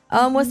life.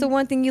 What's the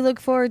one thing you look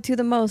forward to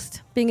the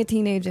most being a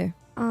teenager?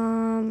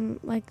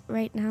 Like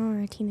right now or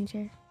a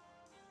teenager?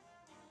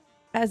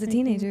 As a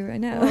teenager right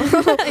now.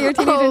 Oh. You're a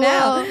teenager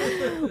now.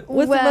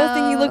 What's the most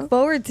thing you Well- look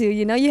forward to?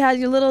 You know, you had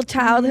your little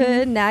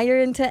childhood. Now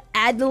you're into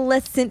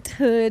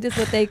adolescenthood is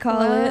what they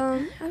call it.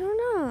 I don't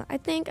know. I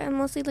think I'm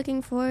mostly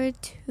looking forward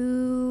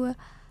to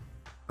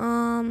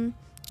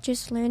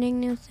just learning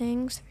new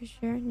things for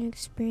sure, new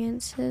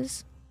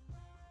experiences,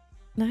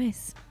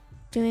 Nice.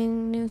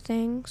 doing new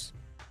things,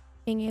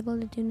 being able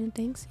to do new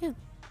things. Yeah.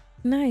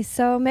 Nice.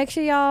 So make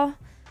sure y'all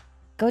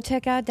go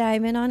check out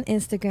Diamond on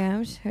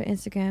Instagram. Her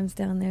Instagram's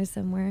down there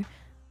somewhere.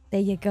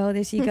 There you go.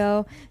 There she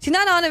go. She's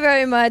not on it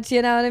very much,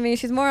 you know what I mean?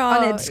 She's more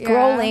on it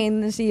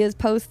scrolling than she is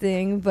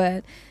posting,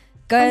 but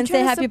go ahead and say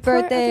happy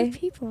birthday. Other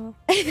people.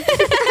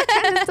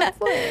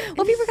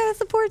 Well, people gotta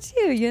support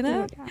you, you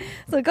know? Yeah.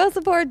 So go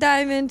support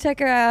Diamond. Check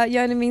her out. You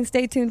know what I mean?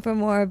 Stay tuned for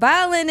more.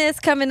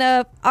 Violinist coming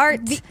up.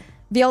 Art.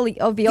 Viola.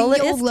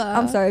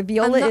 I'm sorry.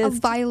 Viola I'm not a is.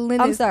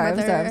 violinist. I'm sorry.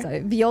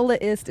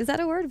 Violaist. Is that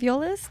a word?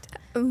 Violist?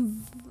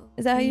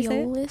 Is that how you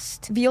say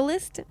it?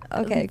 Violist?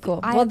 Okay, cool.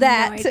 I Well, have no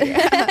that.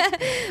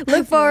 idea.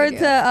 Look forward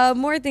to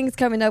more things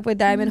coming up with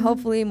Diamond.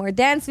 Hopefully more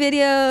dance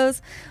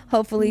videos.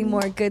 Hopefully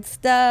more good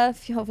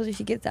stuff. Hopefully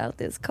she gets out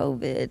this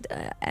COVID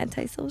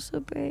antisocial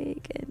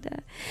break.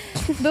 And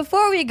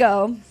before we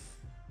go,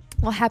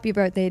 well, happy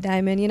birthday,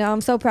 Diamond. You know,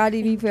 I'm so proud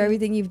of you for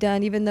everything you've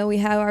done, even though we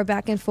have our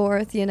back and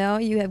forth. You know,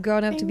 you have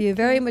grown up to be a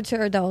very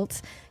mature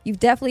adult. You've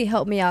definitely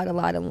helped me out a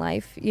lot in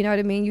life. You know what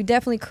I mean? You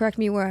definitely correct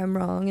me where I'm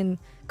wrong and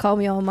call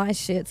me on my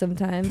shit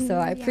sometimes. So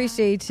I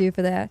appreciate you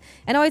for that.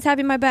 And always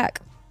having my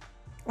back.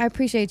 I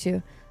appreciate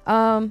you.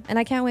 And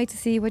I can't wait to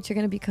see what you're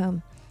going to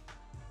become.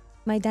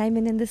 My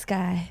diamond in the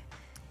sky.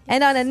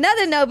 And on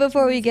another note,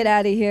 before we get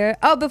out of here,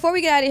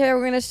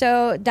 we're going to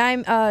show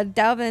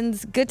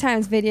Dalvin's Good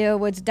Times video,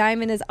 which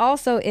Diamond is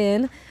also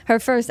in. Her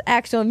first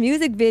actual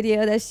music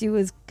video that she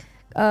was,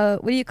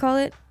 what do you call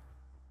it?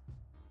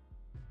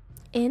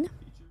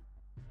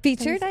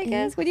 Featured, I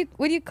guess. What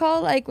do you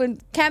call like when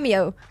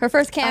cameo? Her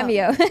first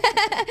cameo.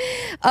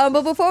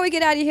 But before we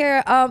get out of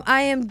here,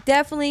 I am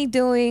definitely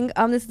doing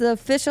this is the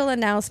official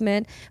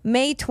announcement.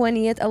 May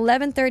 20th,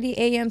 11:30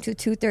 a.m. to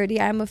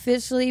 2:30. I'm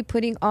officially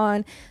putting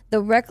on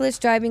the Reckless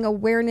Driving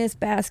Awareness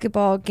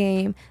basketball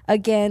game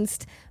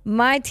against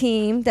my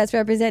team that's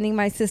representing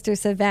my sister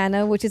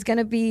Savannah, which is going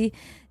to be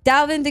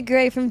Dalvin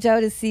DeGray from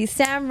Jodeci,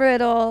 Sam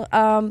Riddle,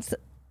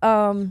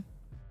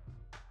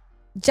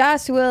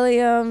 Josh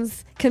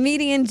Williams,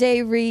 comedian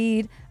Jay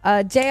Reed,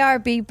 JR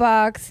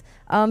Beatbox,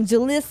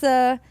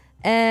 Jalissa,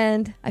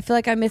 and I feel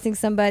like I'm missing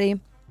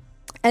somebody.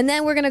 And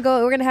then we're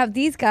gonna have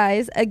these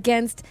guys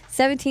against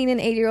 17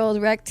 and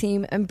 8-year-old Rec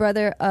team and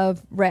brother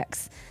of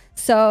Rex.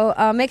 So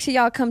make sure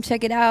y'all come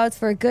check it out. It's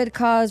for a good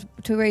cause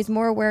to raise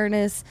more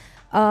awareness.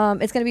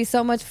 It's going to be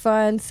so much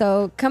fun.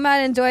 So come out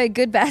and enjoy a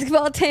good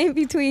basketball team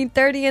between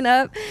 30 and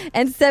up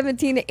and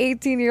 17 to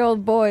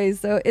 18-year-old boys.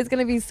 So it's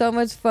going to be so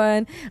much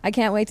fun. I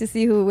can't wait to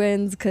see who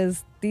wins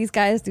because these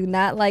guys do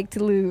not like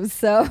to lose.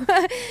 So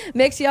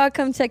make sure y'all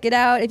come check it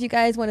out. If you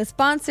guys want to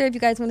sponsor, if you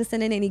guys want to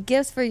send in any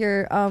gifts for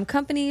your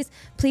companies,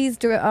 please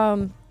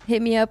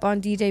hit me up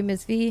on DJ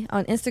Miss V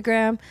on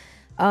Instagram.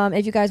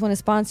 If you guys want to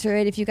sponsor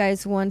it, if you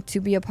guys want to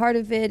be a part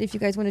of it, if you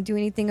guys want to do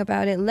anything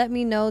about it, let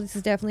me know. This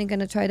is definitely going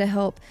to try to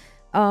help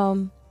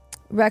the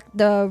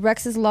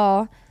Rex's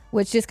Law,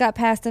 which just got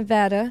passed in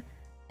Nevada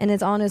and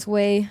is on its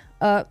way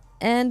up.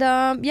 And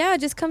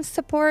just come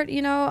support,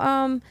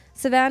 Savannah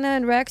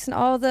and Rex and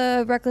all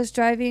the reckless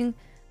driving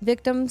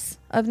victims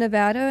of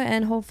Nevada.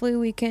 And hopefully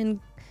we can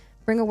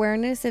bring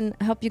awareness and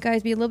help you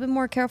guys be a little bit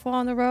more careful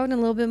on the road and a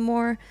little bit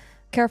more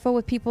careful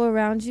with people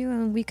around you,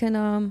 and we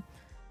can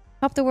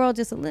help the world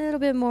just a little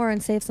bit more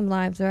and save some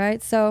lives, all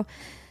right? So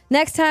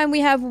next time we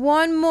have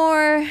one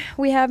more.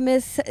 We have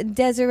Miss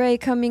Desiree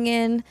coming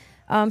in.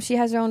 She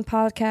has her own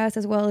podcast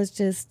as well as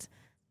just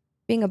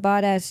being a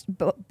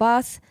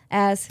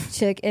boss-ass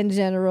chick in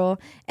general.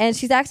 And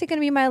she's actually going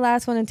to be my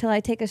last one until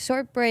I take a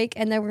short break,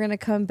 and then we're going to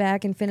come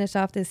back and finish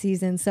off this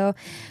season. So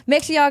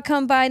make sure y'all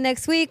come by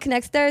next week,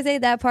 next Thursday,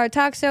 That Part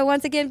Talk Show.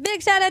 Once again,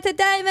 big shout out to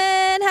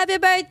Diamond. Happy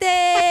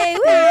birthday.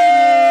 Woo!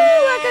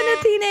 Welcome to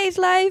teenage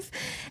life.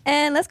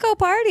 And let's go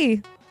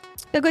party.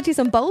 Go get you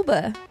some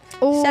boba.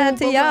 Ooh, Shout out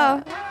to boba.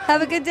 y'all.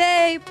 Have a good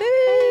day.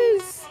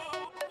 Peace.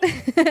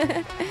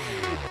 Hey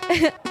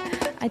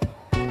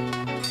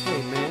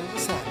man,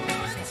 what's happening?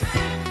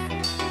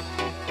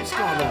 What's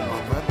going on,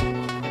 my brother?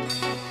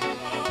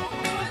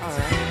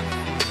 Alright.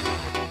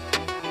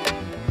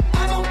 I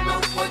don't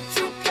know what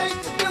you came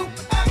to do,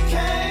 but I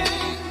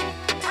came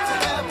to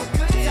have a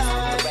good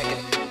time.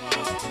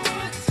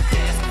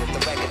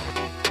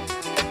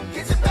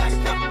 Get your back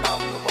up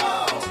off the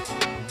wall.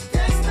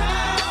 Dance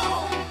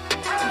now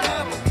and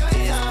have a good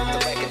time.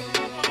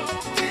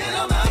 Get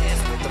on up.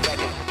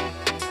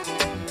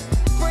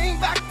 Bring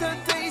back the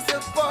days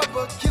of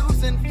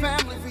barbecues and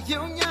family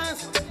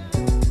reunions.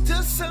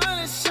 The sun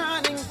is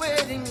shining,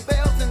 wedding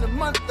bells in the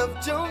month of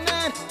June.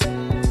 And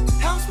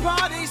house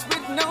parties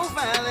with no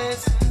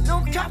violence,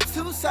 no cops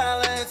to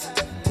silence.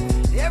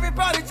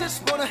 Everybody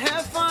just wanna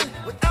have fun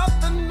without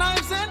the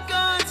knives and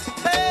guns.